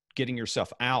are getting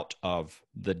yourself out of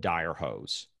the dire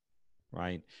hose,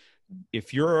 right?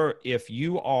 If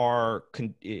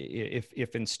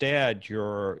instead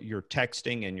you're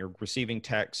texting and you're receiving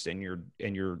texts and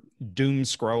you're doom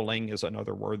scrolling is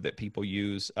another word that people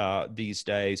use these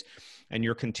days, and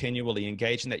you're continually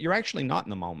engaged in that, you're actually not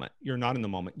in the moment. You're not in the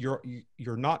moment.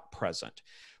 You're not present.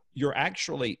 You're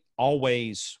actually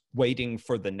always waiting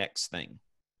for the next thing,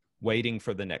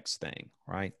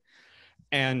 right?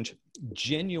 And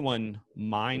genuine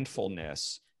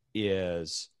mindfulness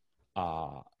is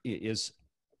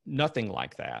nothing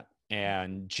like that.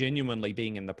 And genuinely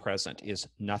being in the present is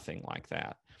nothing like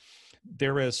that.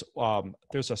 There's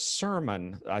a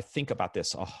sermon, I think about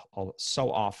this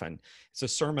so often. It's a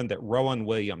sermon that Rowan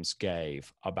Williams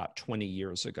gave about 20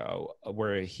 years ago,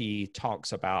 where he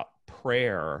talks about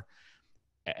prayer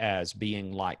as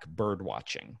being like bird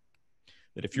watching.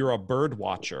 That if you're a bird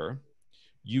watcher,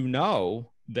 you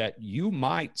know that you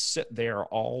might sit there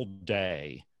all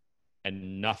day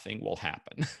and nothing will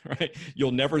happen, right?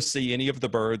 You'll never see any of the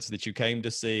birds that you came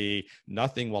to see.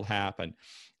 Nothing will happen.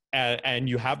 And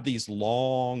you have these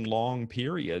long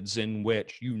periods in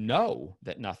which you know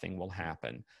that nothing will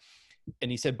happen. And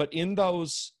he said, but in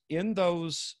those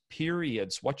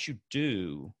periods, what you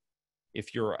do,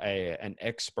 if you're an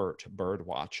expert bird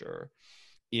watcher,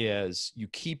 is you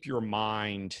keep your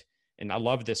mind, and I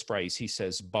love this phrase, he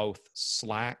says, both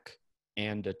slack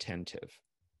and attentive.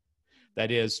 That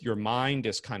is, your mind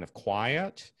is kind of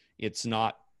quiet. It's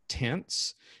not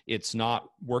tense. It's not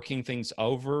working things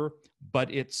over,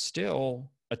 but it's still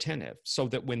attentive, so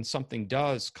that when something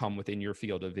does come within your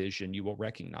field of vision, you will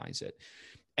recognize it.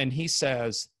 And he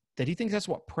says that he thinks that's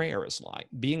what prayer is like.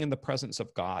 Being in the presence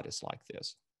of God is like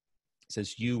this. He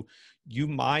says you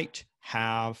might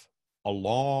have a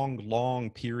long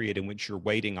period in which you're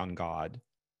waiting on God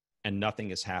and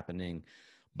nothing is happening,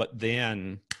 but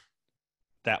then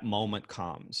that moment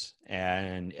comes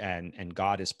and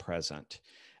God is present,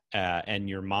 and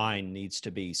your mind needs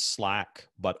to be slack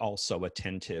but also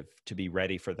attentive to be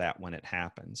ready for that when it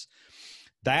happens.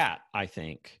 That, I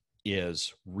think,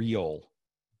 is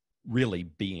really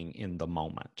being in the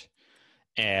moment,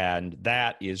 and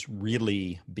that is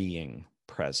really being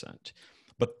present.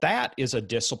 But that is a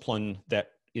discipline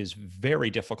that is very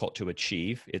difficult to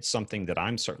achieve. It's something that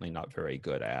I'm certainly not very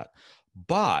good at.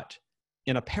 But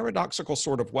in a paradoxical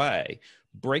sort of way,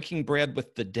 breaking bread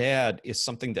with the dead is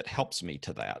something that helps me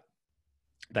to that.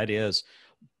 That is,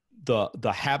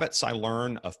 the habits I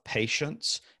learn of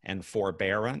patience and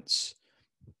forbearance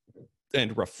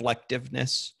and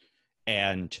reflectiveness,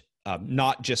 and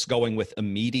not just going with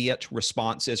immediate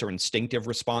responses or instinctive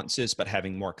responses, but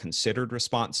having more considered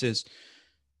responses,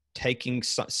 setting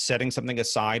something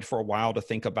aside for a while to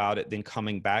think about it, then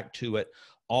coming back to it.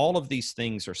 All of these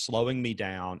things are slowing me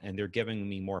down, and they're giving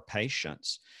me more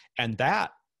patience. And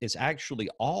that is actually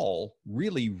all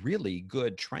really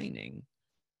good training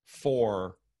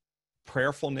for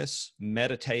prayerfulness,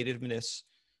 meditativeness,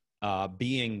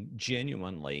 being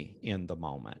genuinely in the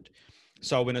moment.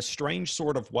 So in a strange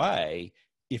sort of way,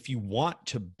 if you want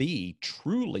to be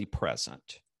truly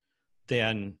present,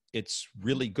 then it's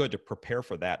really good to prepare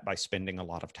for that by spending a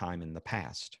lot of time in the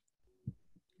past.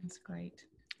 That's great.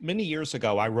 Many years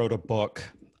ago, I wrote a book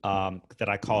that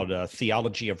I called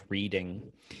Theology of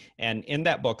Reading. And in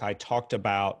that book, I talked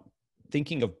about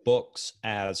thinking of books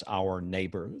as our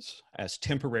neighbors, as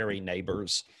temporary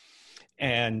neighbors,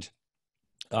 and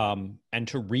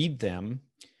to read them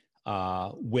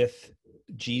with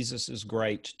Jesus's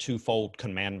great twofold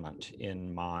commandment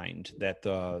in mind, that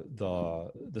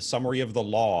the summary of the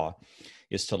law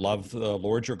is to love the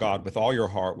Lord your God with all your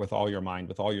heart, with all your mind,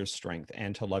 with all your strength,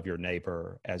 and to love your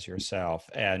neighbor as yourself.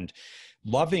 And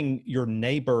loving your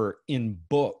neighbor in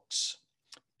books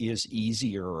is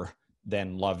easier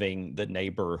than loving the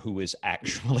neighbor who is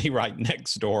actually right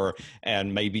next door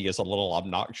and maybe is a little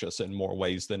obnoxious in more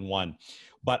ways than one.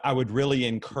 But I would really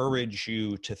encourage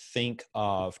you to think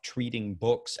of treating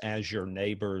books as your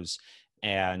neighbors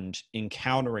and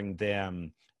encountering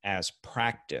them as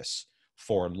practice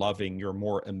for loving your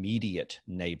more immediate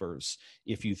neighbors.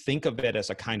 If you think of it as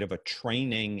a kind of a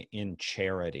training in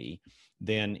charity,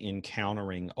 then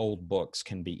encountering old books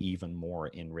can be even more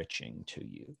enriching to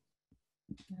you.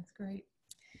 That's great.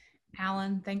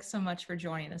 Alan, thanks so much for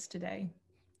joining us today.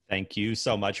 Thank you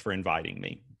so much for inviting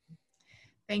me.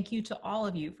 Thank you to all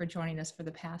of you for joining us for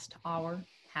the past hour.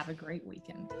 Have a great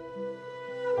weekend.